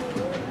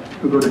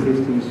who go to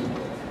Hastings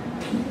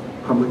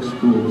public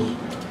schools,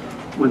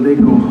 when they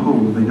go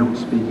home, they don't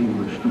speak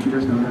English. Did you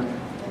guys know that?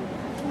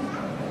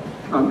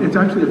 It's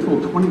actually a full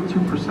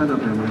 22%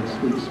 of them that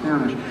speak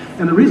Spanish.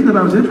 And the reason that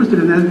I was interested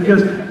in that is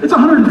because it's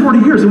 140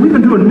 years, and we've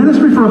been doing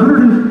ministry for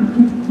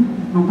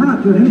well, we're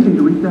not doing anything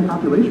to reach that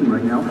population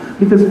right now,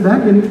 because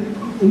back in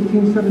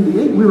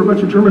 1878, we were a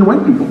bunch of German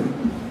white people.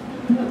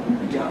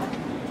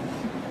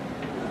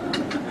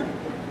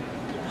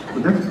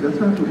 But that's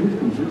not what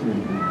Hastings is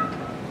anymore.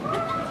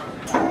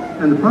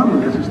 And the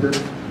problem is that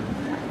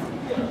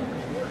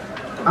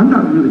I'm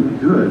not really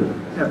good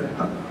at,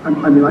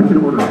 I mean, I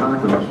can order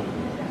tacos.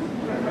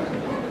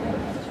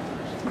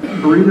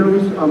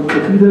 Burritos,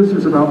 fajitas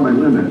is about my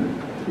limit,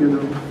 you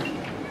know.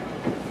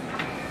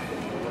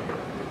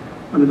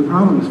 I mean, the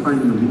problem is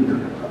finding a leader.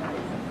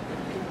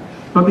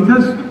 But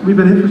because we've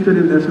been interested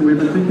in this and we've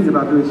been thinking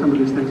about doing some of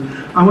these things,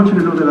 I want you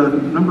to know that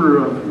a number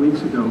of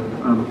weeks ago,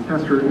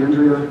 Pastor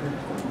Andrea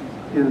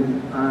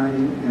and I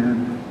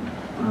and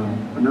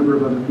a number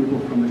of other people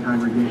from the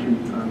congregation,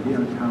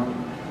 Deanna Tao,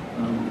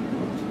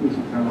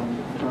 Lisa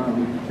Tao,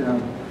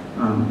 Deb,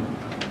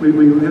 we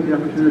had the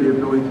opportunity of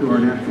going to our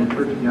national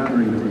church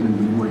gathering that was in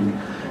Des Moines.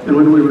 And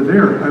when we were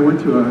there, I went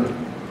to a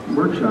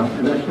workshop,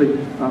 and actually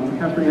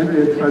Pastor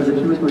Andrea decided that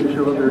she was going to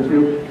show up there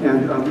too,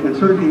 and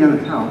so did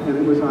Deanna Tao, and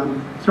it was on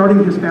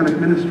starting Hispanic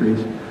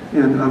ministries.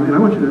 And I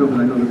want you to know that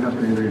I know that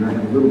Pastor Andrea and I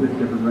have a little bit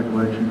different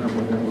recollection of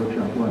what that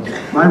workshop was.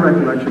 My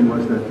recollection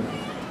was that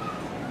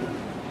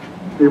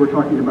they were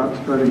talking about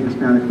starting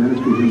Hispanic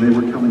ministries, and they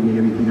were telling me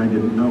anything I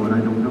didn't know, and I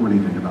don't know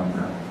anything about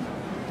that.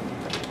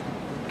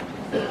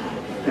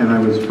 And I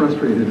was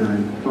frustrated, and I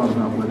thought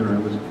about whether I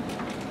was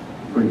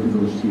going to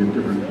go see a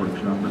different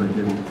workshop, but I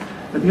didn't.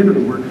 At the end of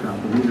the workshop,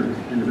 the leader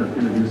ended up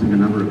introducing a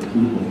number of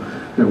people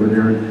that were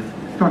there,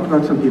 and talked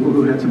about some people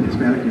who had some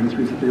Hispanic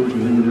ministries that they were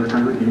doing in their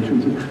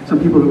congregations, and some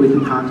people that we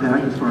can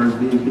contact as far as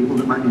being people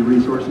that might be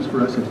resources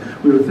for us if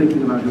we were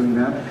thinking about doing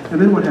that.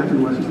 And then what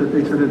happened was is that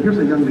they said, here's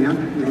a young man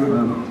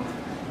who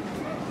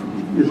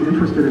is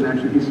interested in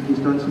actually, he's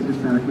done some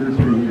Hispanic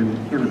ministry in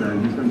Canada,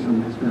 and he's done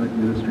some Hispanic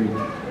ministry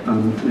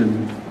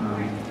in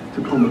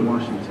Tacoma,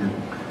 Washington.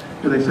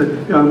 And they said,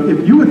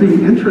 if you would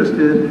be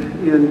interested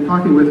in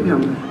talking with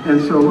him,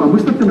 and so we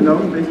slipped him a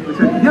note, and basically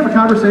said, can you have a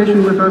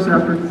conversation with us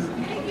after?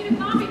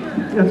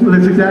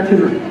 That's exactly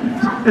right.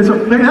 And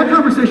so that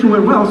conversation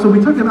went well, so we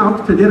took him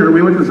out to dinner.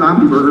 We went to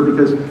Zombie Burger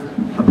because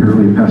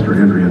apparently Pastor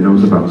Andrea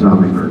knows about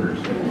zombie burgers.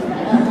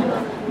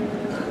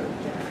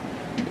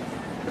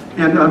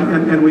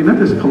 And we met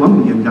this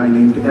Colombian guy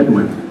named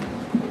Edwin.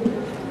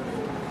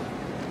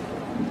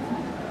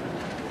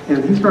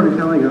 And he started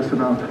telling us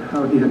about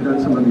how he had done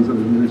some of these other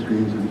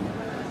ministries and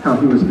how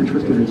he was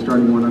interested in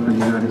starting one up in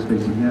the United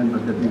States again,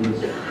 but that he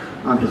was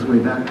on his way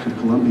back to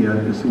Colombia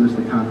as soon as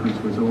the conference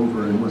was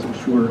over and wasn't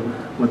sure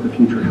what the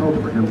future held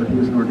for him, but he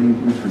was an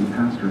ordained Lutheran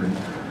pastor. And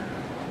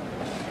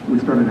we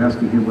started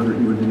asking him whether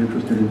he would be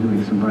interested in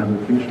doing some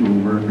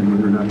bivocational work and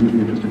whether or not he'd be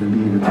interested in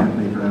being a tent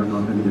maker. I don't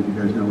know if any of you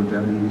guys know what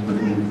that means, but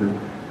it means that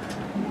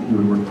he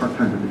would work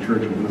part-time at the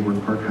church and he would work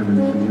part-time in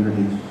the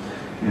community.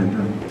 And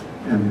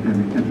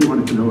he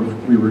wanted to know if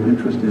we were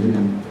interested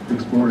in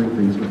exploring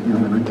things with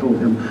him. And I told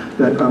him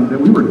that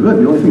we were good.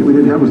 The only thing we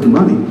didn't have was the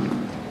money.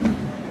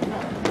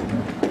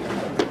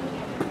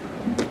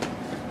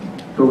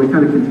 But we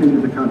kind of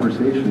continued the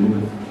conversation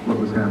with what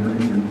was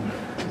happening.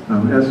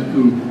 And as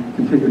we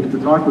continued to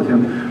talk with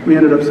him, we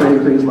ended up saying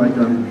things like,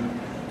 I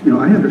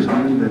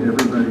understand that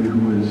everybody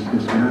who is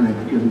Hispanic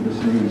isn't the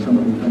same. Some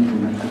of them come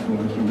from Mexico,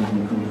 and some of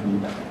them come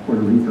from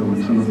Puerto Rico,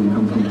 and some of them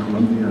come from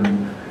Colombia.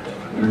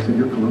 And I said,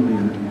 you're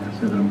Colombian. And I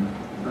said,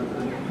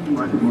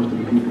 I think most of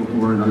the people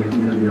who are in our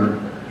community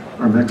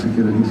are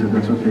Mexican. And he said,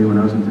 that's okay. When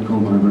I was in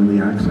Tacoma, I learned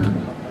the accent.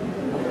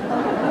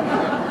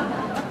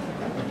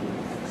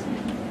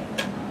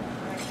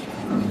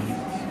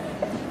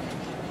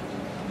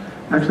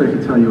 Actually, I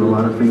could tell you a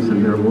lot of things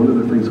in there. One of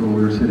the things when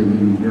we were sitting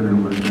eating dinner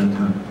was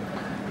that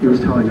he was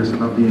telling us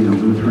about being a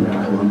Lutheran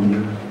in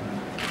Colombia.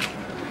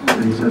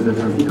 And he said that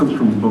he comes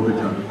from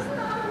Bogota.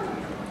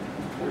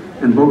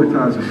 And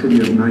Bogota is a city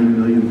of 9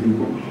 million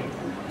people.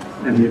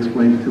 And he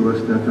explained to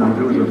us that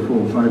there was a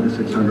full 500 to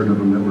 600 of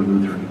them that were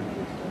Lutheran.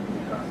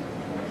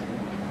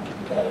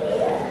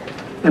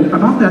 And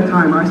about that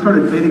time, I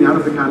started fading out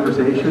of the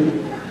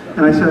conversation.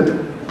 And I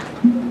said,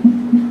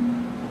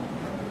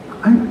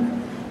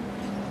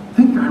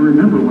 I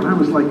remember when I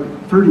was like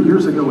 30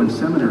 years ago in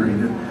seminary,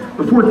 that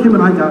before Kim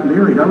and I got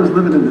married, I was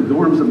living in the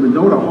dorms of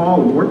Mendota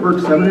Hall and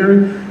Wartburg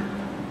Seminary,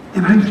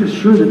 and I was just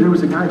sure that there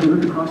was a guy who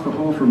lived across the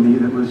hall from me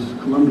that was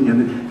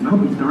Colombian, and I'll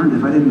be darned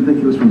if I didn't think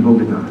he was from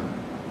Bogota.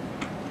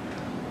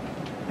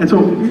 And so,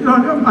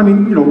 I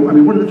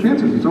mean, what are the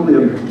chances? It's only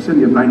a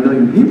city of 9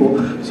 million people.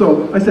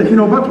 So I said,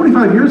 about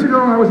 25 years ago,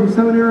 I was in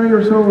seminary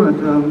or so at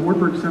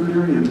Wartburg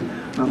Seminary, and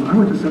I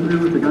went to seminary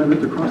with the guy who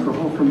lived across the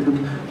hall from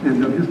him,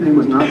 and his name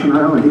was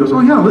Nathaniel, and he goes, oh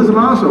yeah, Liz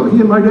also. He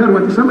and my dad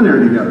went to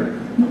seminary together.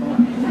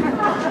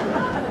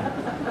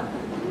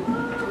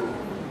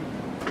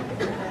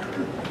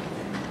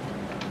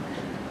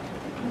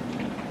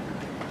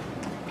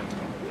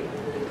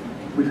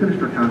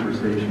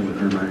 conversation with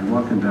him. I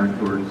walked him back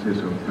towards his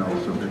hotel,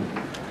 so that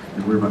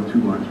and we're about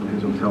 2 blocks from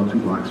his hotel, 2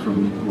 blocks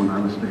from the one I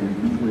was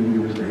staying, where we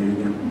were staying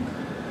in.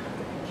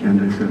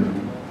 And I said,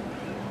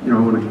 you know,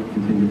 I want to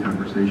continue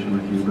conversation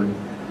with you, but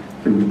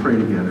can we pray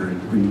together? And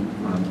we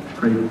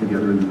prayed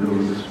together in the middle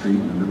of the street,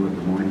 in the middle of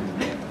Des Moines.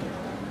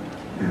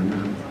 And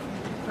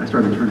I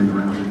started turning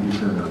around, and he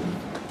said,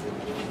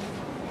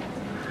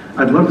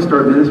 I'd love to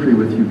start ministry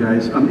with you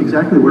guys.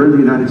 Exactly where in the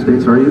United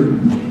States are you?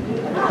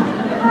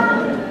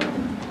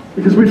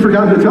 Because we'd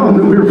forgotten to tell him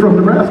that we were from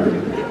Nebraska.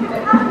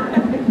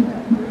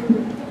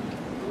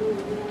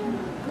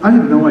 I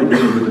have no idea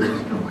where this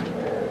is going.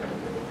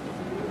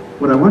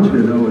 What I want you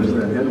to know is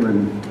that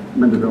Edwin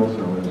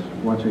Mendovelso is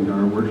watching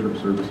our worship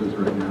services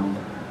right now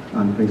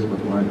on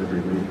Facebook Live every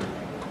week.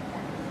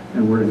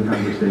 And we're in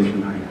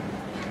conversation. I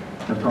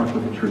have talked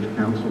with the church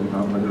council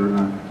about whether or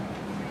not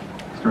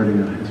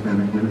starting a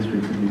Hispanic ministry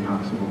could be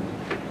possible.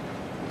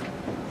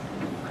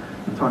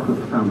 I've talked with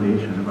the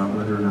foundation about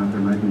whether or not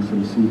there might be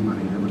some seed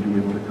money that would be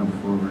able to come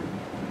forward.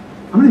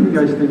 How many of you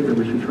guys think that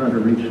we should try to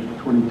reach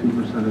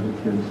 22% of the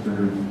kids that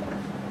are in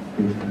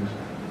Hastings?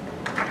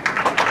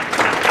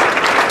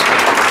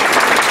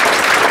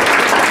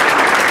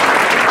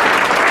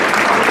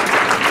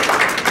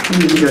 How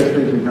many of you guys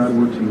think that God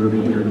works in really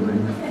weird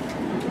ways?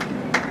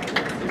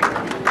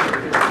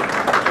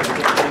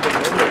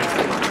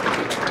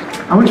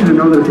 I want you to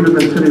know that if you had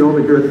been sitting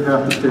over here at the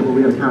pastor's table,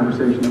 we had a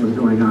conversation that was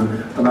going on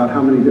about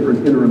how many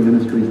different interim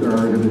ministries there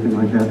are and everything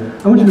like that.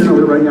 I want you to know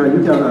that right now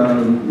you've got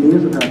me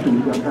as a pastor,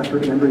 you've got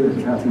Pastor Andre as a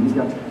pastor, you've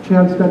got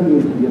Chad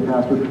studying to be a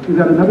pastor, you've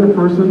got another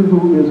person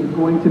who is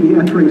going to be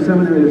entering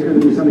seminary that's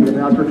going to be becoming a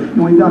pastor,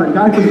 and we've got a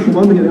guy from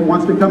Columbia that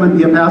wants to come and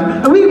be a pastor,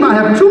 and we might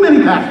have too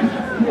many pastors.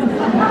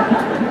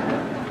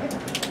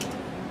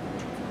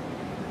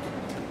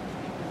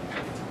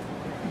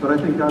 But I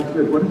think God's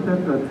good. What is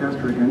that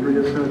Pastor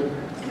Andrea said?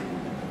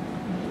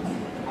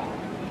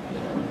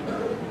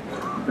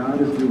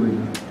 God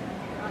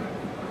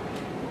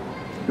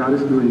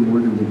is doing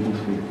more than we can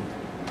see.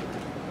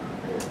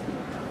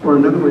 Or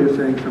another way of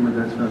saying some of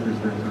that stuff is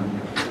that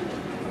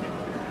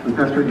when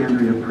Pastor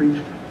Andrea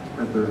preached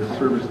at the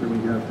service that we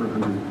had for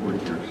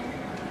 140 years,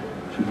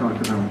 she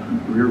talked about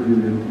rear view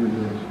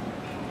windows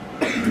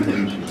and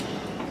windshield.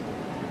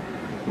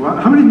 Well,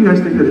 how many of you guys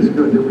think that it's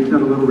good that we've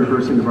done a little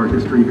rehearsing of our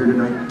history here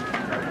tonight?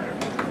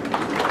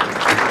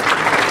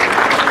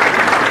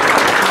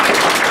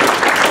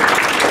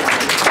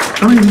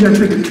 How many of you guys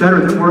think it's better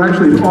that we're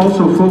actually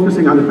also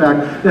focusing on the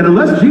fact that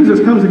unless Jesus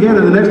comes again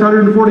in the next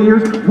 140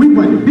 years, we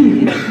plan to be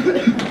here?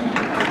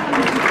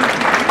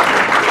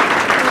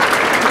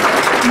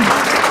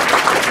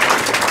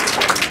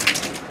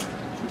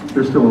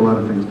 There's still a lot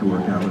of things to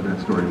work out with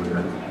that story with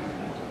that.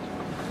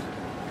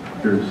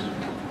 There's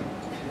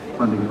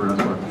funding for us,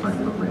 we'll have to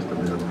find a place to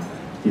live.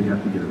 You'd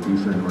have to get a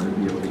visa in order to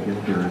be able to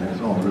get there, and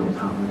it's all real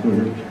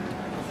complicated.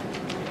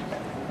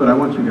 But I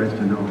want you guys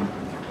to know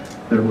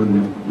that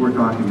when we're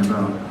talking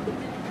about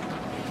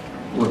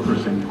what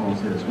First St.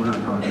 Paul's is, we're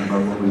not talking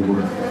about what we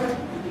were.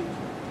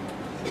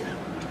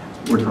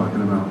 We're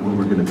talking about what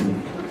we're going to be.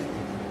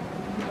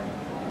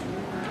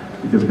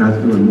 Because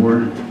God's doing more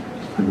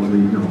than what we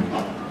know.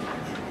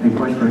 And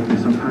quite frankly,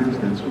 sometimes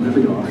that's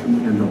really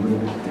awesome and a little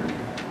bit scary.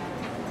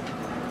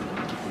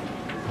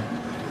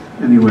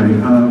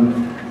 Anyway,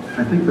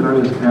 I think that I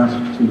was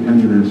asked to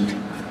end this.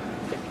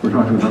 We're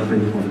talking about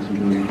faithfulness and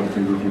doing the whole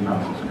thing with the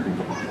Apostles' Creed.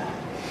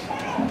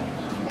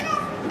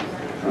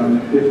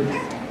 If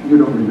you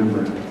don't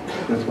remember it,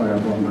 that's why I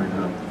brought mine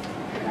up.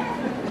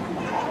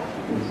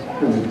 It's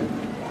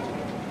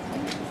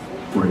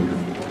for you.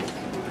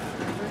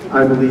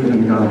 I believe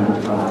in God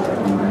the Father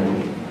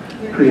Almighty,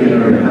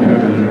 creator of heaven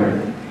and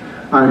earth.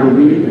 I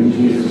believe in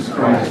Jesus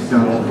Christ,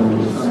 God's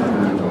only Son,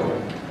 our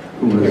Lord,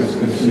 who was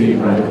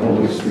conceived by the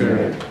Holy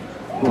Spirit,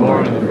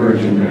 born of the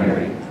Virgin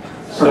Mary,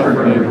 suffered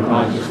under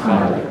Pontius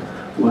Pilate,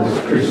 was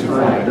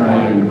crucified,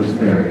 died, and was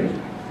buried.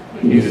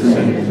 He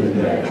descended to the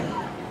dead.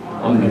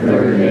 On the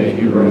third day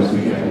he rose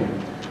again.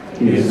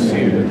 He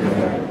ascended to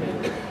heaven.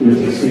 He is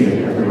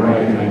seated at the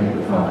right hand of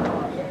the Father.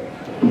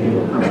 He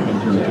will come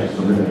and judge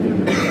the living and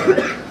the dead.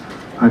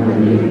 I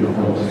believe in the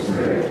Holy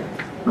Spirit,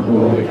 the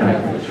Holy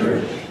Catholic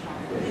Church,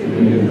 the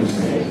communion of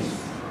saints,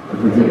 the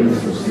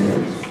forgiveness of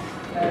sins,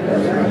 the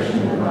resurrection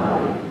of the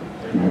body,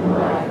 and the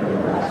life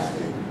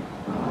everlasting.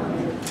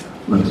 Amen.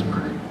 Let us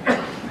pray.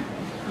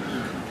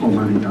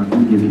 Almighty God,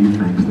 we give you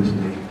thanks this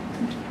day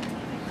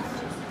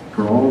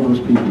for all those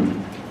people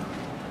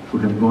who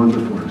have gone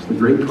before us, the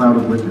great cloud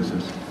of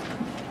witnesses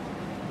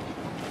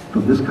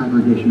from this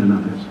congregation and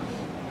others.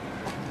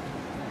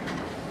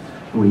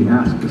 And we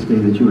ask this day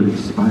that you would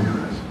inspire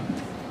us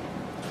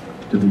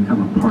to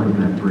become a part of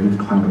that great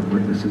cloud of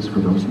witnesses for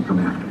those who come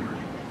afterward.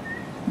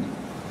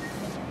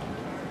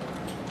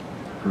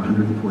 For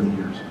 140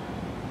 years.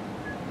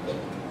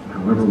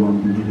 However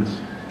long you need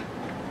us,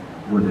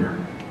 we're there.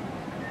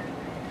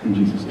 In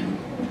Jesus' name,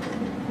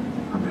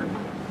 amen.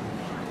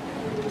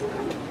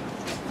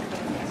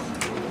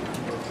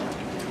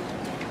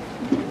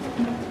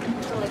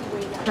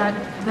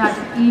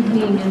 that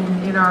evening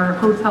in our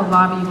hotel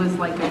lobby was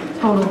like a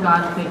total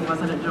God thing,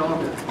 wasn't it, Joel?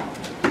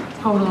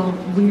 Total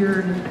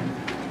weird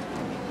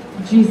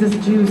Jesus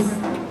juice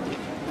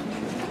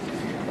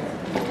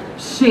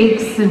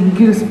shakes and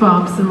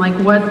goosebumps and like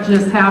what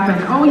just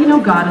happened. Oh, you know,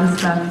 God and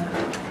stuff.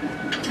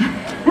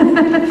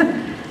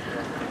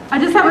 I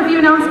just have a few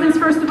announcements.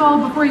 First of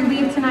all, before you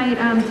leave tonight,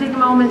 take a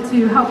moment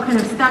to help kind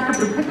of stack up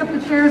or pick up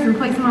the chairs and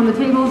place them on the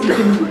tables. You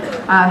can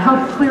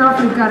help clear off.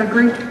 We've got a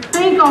great,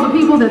 thank all the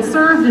people that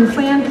served and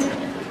planned.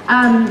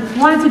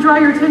 Wanted to draw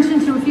your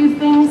attention to a few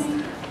things.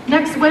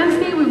 Next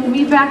Wednesday, we will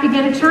meet back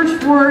again at church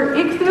for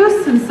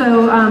Ichthus, and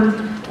so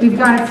we've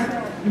got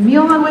a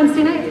meal on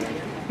Wednesday night.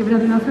 Give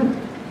another announcement.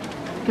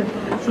 Good.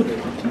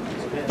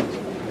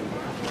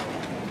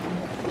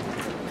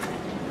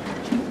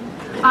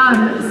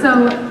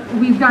 So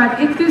we've got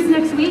Ichthus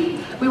next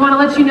week. We want to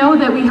let you know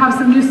that we have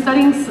some new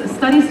studies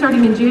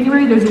starting in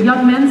January. There's a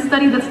young men's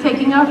study that's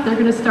taking up. They're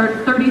going to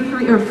start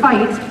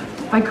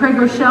Fight by Craig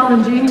Rochelle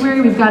in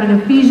January. We've got an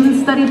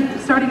Ephesians study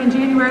starting in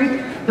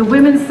January. The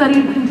women's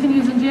study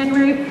continues in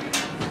January.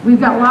 We've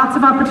got lots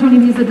of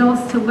opportunities,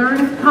 adults, to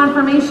learn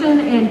confirmation,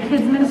 and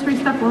kids ministry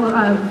stuff will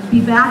be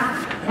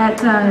back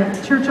at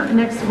church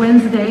next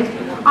Wednesday.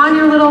 On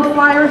your little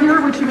flyer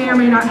here, which you may or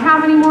may not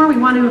have anymore, we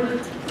want to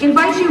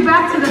invite you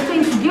back to the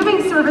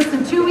Thanksgiving service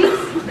in 2 weeks.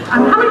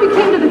 How many of you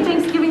came to the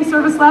Thanksgiving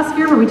service last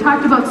year where we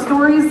talked about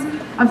stories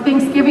of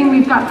Thanksgiving?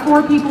 We've got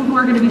 4 people who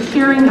are going to be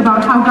sharing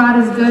about how God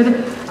is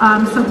good.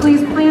 So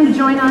please plan to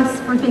join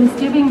us for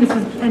Thanksgiving.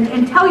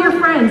 And tell your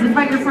friends,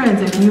 invite your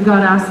friends. If you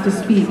got asked to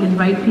speak,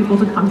 invite people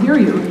to come hear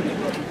you.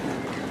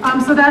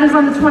 So that is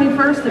on the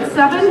 21st at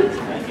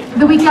 7.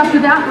 The week after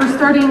that, we're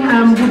starting,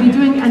 we'll be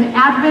doing an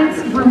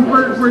Advent.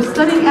 We're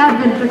studying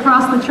Advent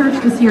across the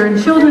church this year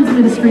in children's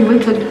ministry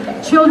with the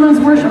children's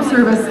worship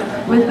service,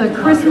 with the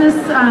Christmas,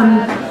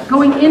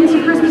 going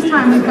into Christmas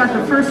time. We've got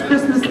the first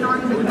Christmas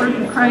stories of the birth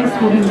of Christ.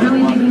 We'll be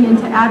really digging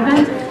into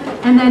Advent.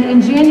 And then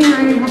in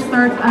January, we'll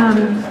start,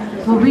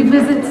 we'll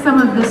revisit some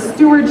of the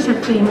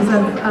stewardship things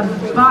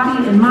of body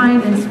and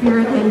mind and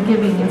spirit and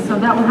giving. And so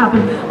that will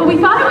happen. But we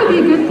thought it would be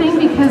a good thing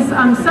because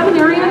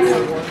seminarians,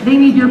 they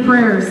need your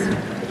prayers.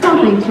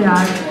 Don't they,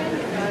 Chad?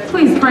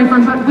 Please pray for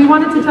him. But we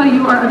wanted to tell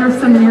you our other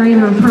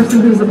seminarian or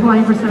person who's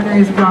applying for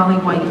seminary is Raleigh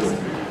White.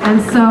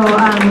 And so,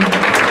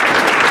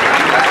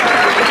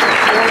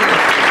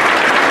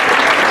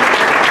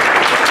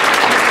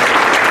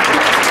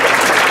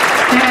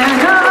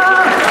 stand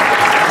up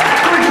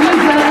for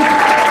Jesus.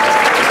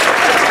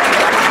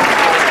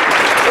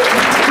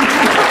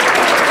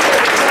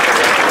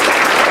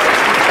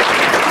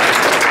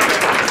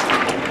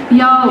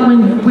 Y'all,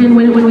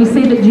 when we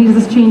say that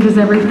Jesus changes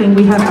everything,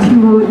 we have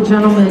 2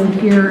 gentlemen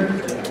here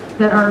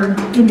that are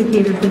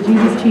indicators that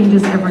Jesus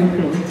changes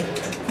everything.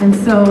 And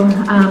so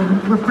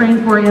we're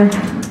praying for you.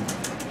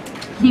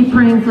 Keep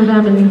praying for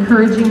them and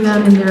encouraging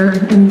them in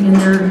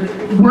their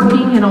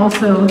working and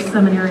also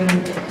seminary.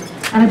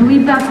 And I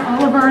believe that's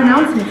all of our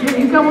announcements. Here,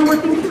 you've got one more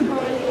thing too.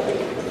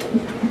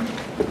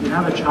 You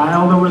have a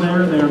child over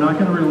there, they're not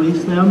going to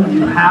release them.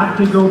 You have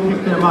to go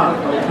pick them up,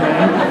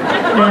 okay?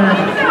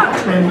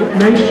 And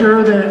make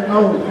sure that,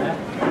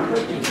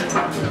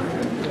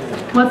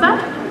 What's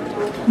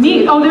that?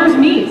 Meat. Oh, there's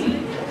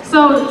meat.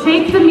 So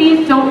take the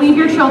meat. Don't leave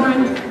your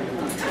children.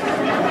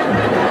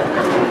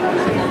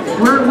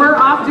 We're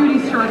off duty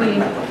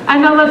shortly.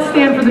 And now let's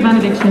stand for the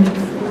benediction.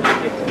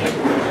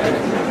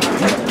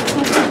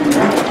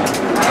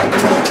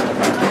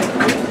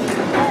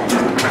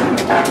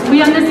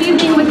 We end this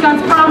evening with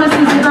God's promises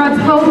and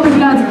God's hope and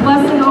God's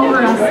blessing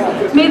over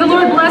us. May the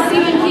Lord bless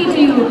you and keep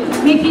you.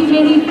 May he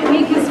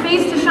make his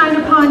face to shine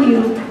upon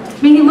you.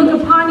 May he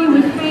look upon you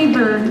with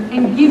favor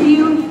and give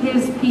you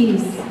his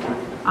peace.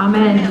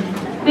 Amen.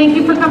 Thank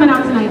you for coming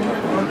out tonight.